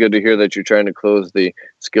definitely good to hear that you're trying to close the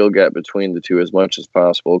skill gap between the two as much as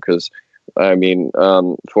possible, because I mean,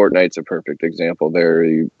 Fortnite's a perfect example there.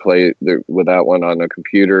 You play with that one on a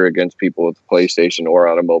computer against people with a PlayStation or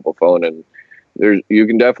on a mobile phone, and you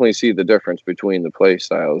can definitely see the difference between the play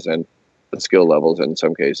styles and the skill levels in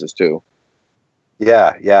some cases too.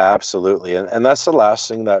 Yeah, absolutely. And that's the last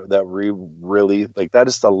thing that we really, like, that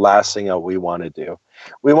is the last thing that we want to do.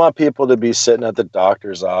 We want people to be sitting at the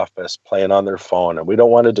doctor's office playing on their phone, and we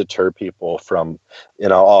don't want to deter people from,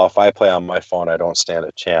 if I play on my phone, I don't stand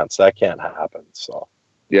a chance. That can't happen. So,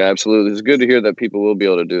 yeah, absolutely. It's good to hear that people will be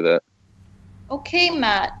able to do that. Okay,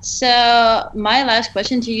 Matt. So my last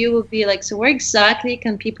question to you would be so where exactly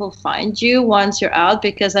can people find you once you're out?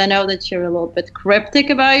 Because I know that you're a little bit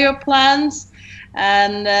cryptic about your plans.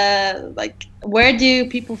 And where do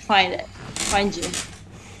people find you?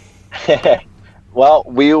 Well,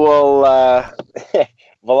 we will.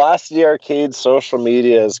 Velocity Arcade social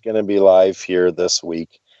media is going to be live here this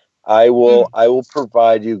week. I will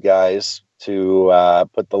provide you guys to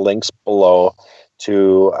put the links below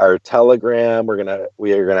to our Telegram.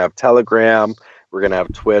 We are gonna have Telegram. We're gonna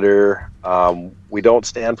have Twitter. We don't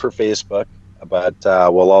stand for Facebook, but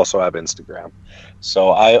we'll also have Instagram. So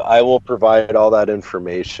I will provide all that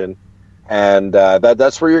information, and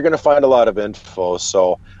that's where you're going to find a lot of info.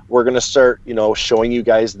 So we're going to start, showing you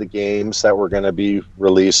guys the games that we're going to be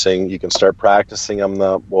releasing. You can start practicing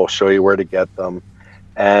them. We'll show you where to get them,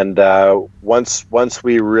 and once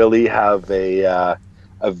we really have a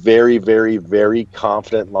very, very, very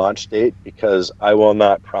confident launch date, because I will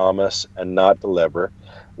not promise and not deliver.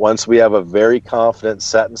 Once we have a very confident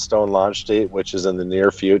set in stone launch date, which is in the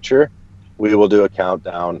near future, we will do a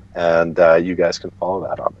countdown, and you guys can follow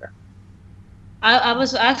that on there. I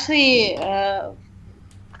was actually I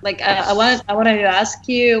wanted to ask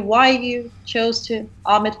you why you chose to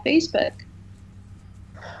omit Facebook.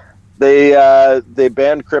 They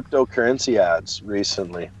banned cryptocurrency ads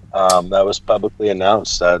recently. That was publicly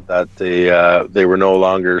announced that they were no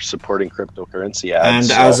longer supporting cryptocurrency ads.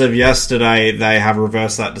 And as of yesterday, they have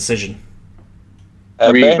reversed that decision.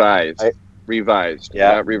 Revised,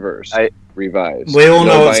 yeah, not reversed. Revised. We all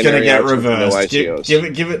know it's going to get reversed.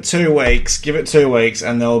 Give it 2 weeks. Give it 2 weeks,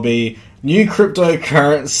 and there'll be new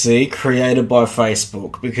cryptocurrency created by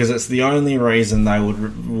Facebook, because it's the only reason they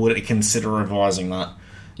would consider revising that.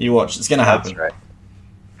 You watch, it's going to happen.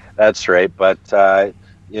 That's right. But I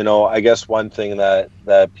guess one thing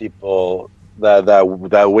that people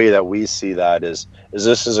that way that we see that is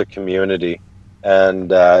this is a community,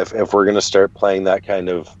 and if we're going to start playing that kind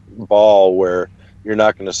of ball where you're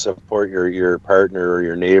not going to support your partner or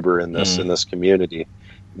your neighbor in this community,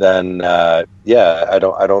 then I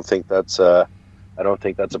don't think that's a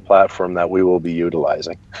platform that we will be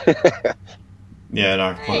utilizing. Yeah,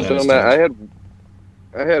 no, completely So, understand.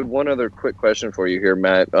 Matt, I had one other quick question for you here,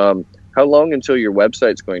 Matt. How long until your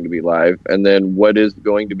website's going to be live, and then what is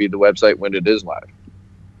going to be the website when it is live?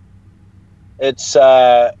 It's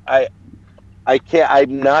I can't.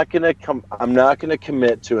 I'm not gonna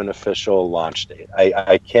commit to an official launch date.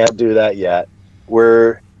 I can't do that yet.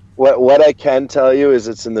 What I can tell you is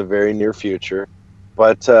it's in the very near future.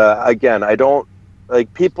 But again, I don't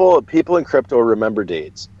like people in crypto remember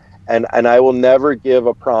dates, and I will never give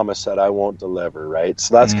a promise that I won't deliver. Right.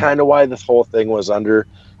 So that's kind of why this whole thing was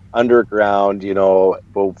underground,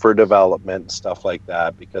 for development and stuff like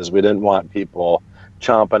that, because we didn't want people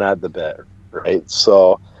chomping at the bit. Right.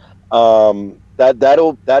 So.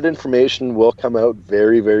 That information will come out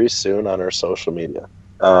very, very soon on our social media.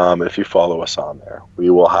 If you follow us on there, we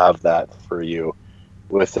will have that for you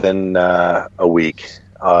within a week.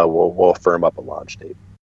 We'll firm up a launch date.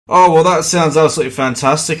 Oh, well, that sounds absolutely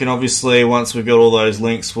fantastic. And obviously, once we've got all those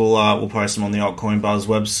links, we'll post them on the Altcoin Buzz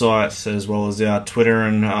website, as well as our Twitter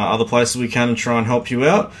and other places we can, and try and help you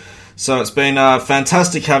out. So it's been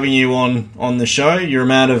fantastic having you on the show. You're a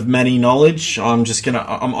man of many knowledge. I'm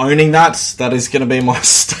owning that. That is gonna be my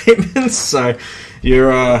statement. So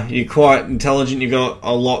you're quite intelligent. You've got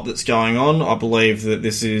a lot that's going on. I believe that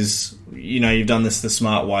this is, you've done this the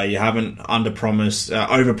smart way. You haven't overpromised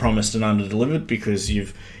and underdelivered, because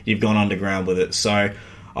you've gone underground with it. So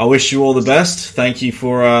I wish you all the best. Thank you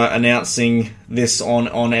for announcing this on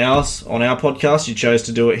our podcast. You chose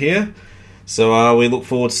to do it here. So we look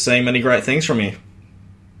forward to seeing many great things from you.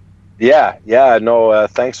 Yeah, no,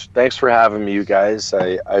 thanks for having me, you guys.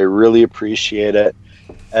 I really appreciate it.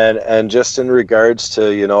 And just in regards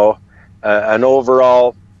to,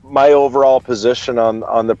 my overall position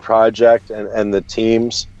on the project and the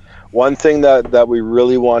teams, one thing that we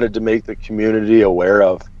really wanted to make the community aware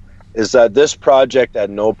of is that this project at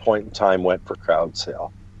no point in time went for crowd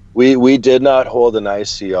sale. We did not hold an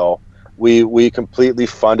ICO. We completely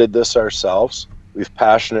funded this ourselves. We've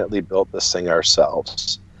passionately built this thing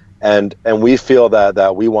ourselves. And we feel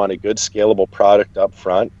that we want a good scalable product up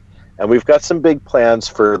front. And we've got some big plans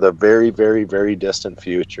for the very, very, very distant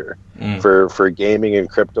future for gaming and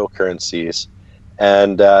cryptocurrencies.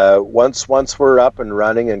 And once we're up and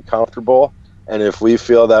running and comfortable, and if we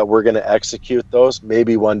feel that we're going to execute those,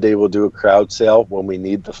 maybe one day we'll do a crowd sale when we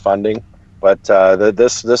need the funding. But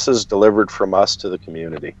this is delivered from us to the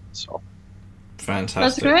community. So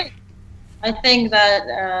fantastic. That's great. I think that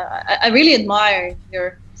I really admire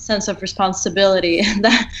your sense of responsibility.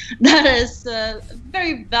 that is a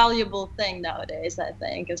very valuable thing nowadays, I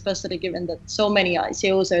think, especially given that so many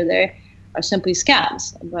ICOs are simply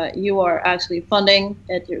scams. But you are actually funding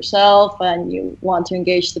it yourself, and you want to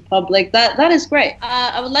engage the public. That is great.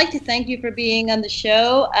 I would like to thank you for being on the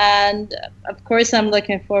show, and of course I'm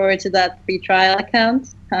looking forward to that free trial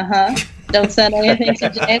account. Don't send anything to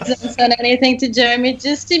James, don't send anything to Jeremy,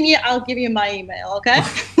 just to me. I'll give you my email, okay?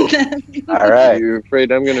 All right. Are you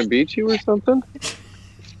afraid I'm going to beat you or something? Nah,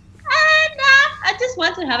 I just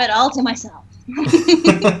want to have it all to myself.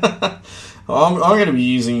 I'm going to be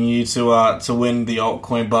using you to win the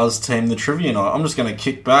Altcoin Buzz team the trivia night. I'm just going to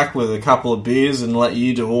kick back with a couple of beers and let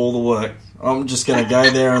you do all the work. I'm just going to go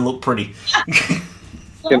there and look pretty.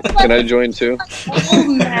 Can I join too?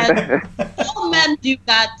 All men do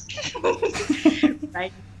that.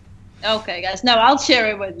 Right. Okay, guys. No, I'll share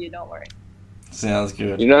it with you. Don't worry. Sounds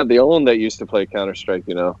good. You're not the only one that used to play Counter-Strike,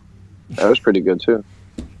 That was pretty good too.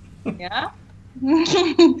 Yeah?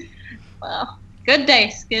 Well, good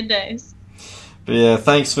days. Good days. But yeah,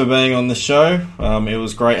 thanks for being on the show. It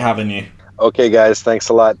was great having you. Okay, guys. Thanks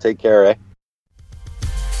a lot. Take care, eh?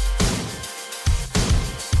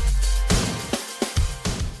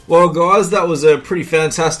 Well, guys, that was a pretty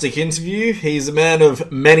fantastic interview. He's a man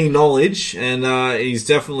of many knowledge, and he's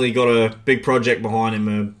definitely got a big project behind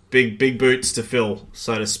him, big boots to fill,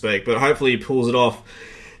 so to speak. But hopefully he pulls it off.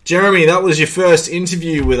 Jeremy, that was your first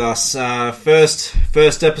interview with us, first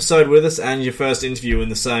episode with us, and your first interview in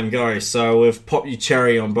the same go. So we've popped you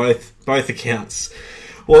cherry on both accounts.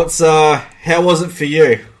 How was it for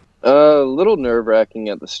you? A little nerve-wracking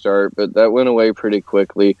at the start, but that went away pretty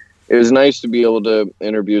quickly. It was nice to be able to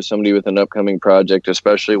interview somebody with an upcoming project,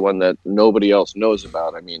 especially one that nobody else knows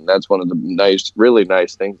about. I mean, that's one of the really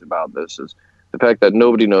nice things about this, is the fact that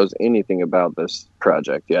nobody knows anything about this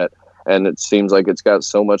project yet. And it seems like it's got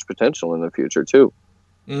so much potential in the future too.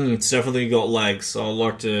 It's definitely got legs. I'd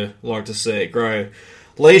like to see it grow.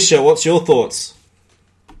 Leisha, what's your thoughts?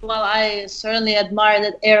 Well, I certainly admire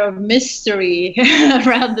that air of mystery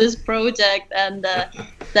around this project, and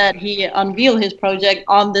that he unveiled his project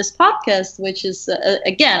on this podcast, which is,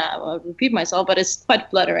 again, I'll repeat myself, but it's quite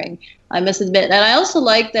flattering, I must admit. And I also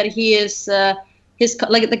like that he is, the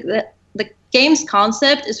game's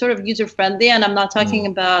concept is sort of user-friendly, and I'm not talking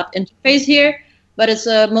about interface here, but it's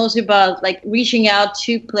mostly about like reaching out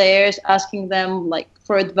to players, asking them like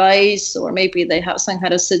for advice, or maybe they have some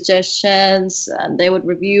kind of suggestions and they would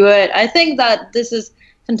review it. I think that this is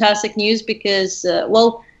fantastic news because,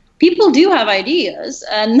 people do have ideas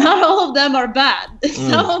and not all of them are bad.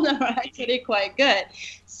 Some of them are actually quite good.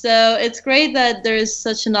 So it's great that there's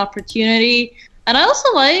such an opportunity. And I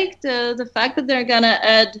also like the fact that they're going to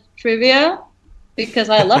add trivia, because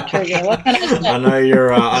I love trivia. What can I say? I know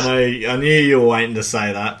you're. I knew you were waiting to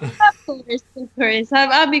say that. Of course.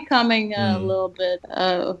 I'm becoming a little bit.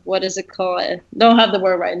 What is it called? I don't have the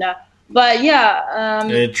word right now. But yeah.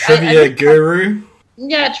 Trivia guru.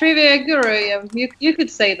 Yeah, trivia guru. Yeah, you could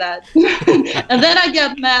say that. And then I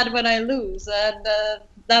get mad when I lose, and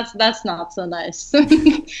that's not so nice.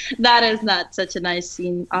 That is not such a nice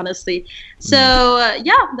scene, honestly. So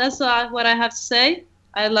that's what I have to say.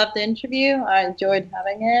 I loved the interview. I enjoyed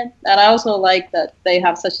having it. And I also like that they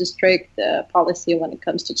have such a strict policy when it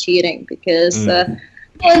comes to cheating, because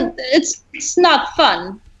it's not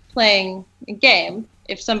fun playing a game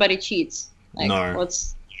if somebody cheats. Like, no.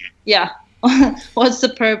 What's the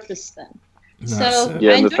purpose then? No, so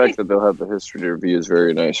yeah, and the fact that they'll have the history review is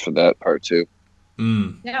very nice for that part too.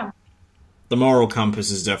 Yeah. The moral compass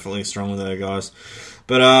is definitely strong there, guys.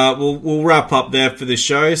 But we'll wrap up there for the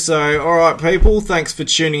show. So, all right, people, thanks for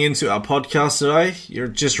tuning into our podcast today.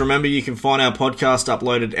 Just remember, you can find our podcast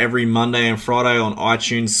uploaded every Monday and Friday on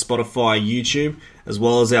iTunes, Spotify, YouTube, as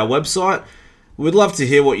well as our website. We'd love to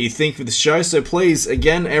hear what you think of the show, so please,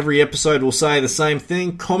 again, every episode will say the same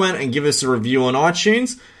thing. Comment and give us a review on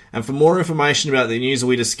iTunes. And for more information about the news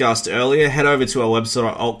we discussed earlier, head over to our website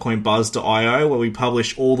at altcoinbuzz.io, where we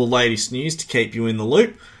publish all the latest news to keep you in the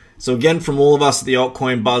loop. So again, from all of us at the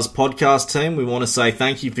Altcoin Buzz podcast team, we want to say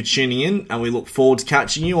thank you for tuning in, and we look forward to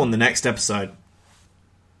catching you on the next episode.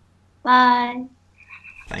 Bye.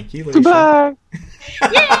 Thank you, Lisa. Goodbye.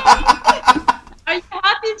 Yay! Are you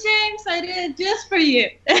happy, James? I did it just for you.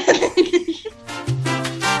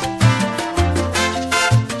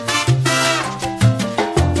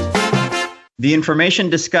 The information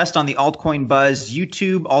discussed on the Altcoin Buzz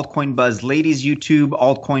YouTube, Altcoin Buzz Ladies YouTube,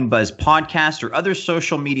 Altcoin Buzz podcast, or other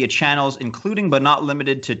social media channels, including but not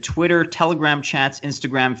limited to Twitter, Telegram chats,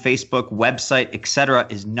 Instagram, Facebook, website, etc.,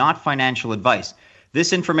 is not financial advice.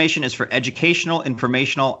 This information is for educational,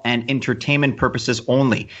 informational, and entertainment purposes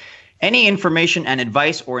only. Any information and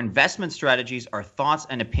advice or investment strategies are thoughts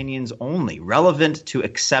and opinions only, relevant to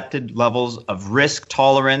accepted levels of risk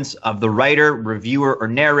tolerance of the writer, reviewer, or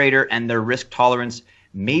narrator, and their risk tolerance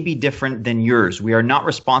may be different than yours. We are not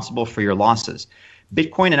responsible for your losses.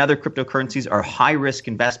 Bitcoin and other cryptocurrencies are high-risk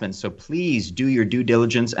investments, so please do your due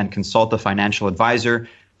diligence and consult a financial advisor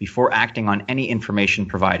before acting on any information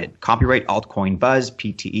provided. Copyright Altcoin Buzz,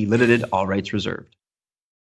 PTE Limited, all rights reserved.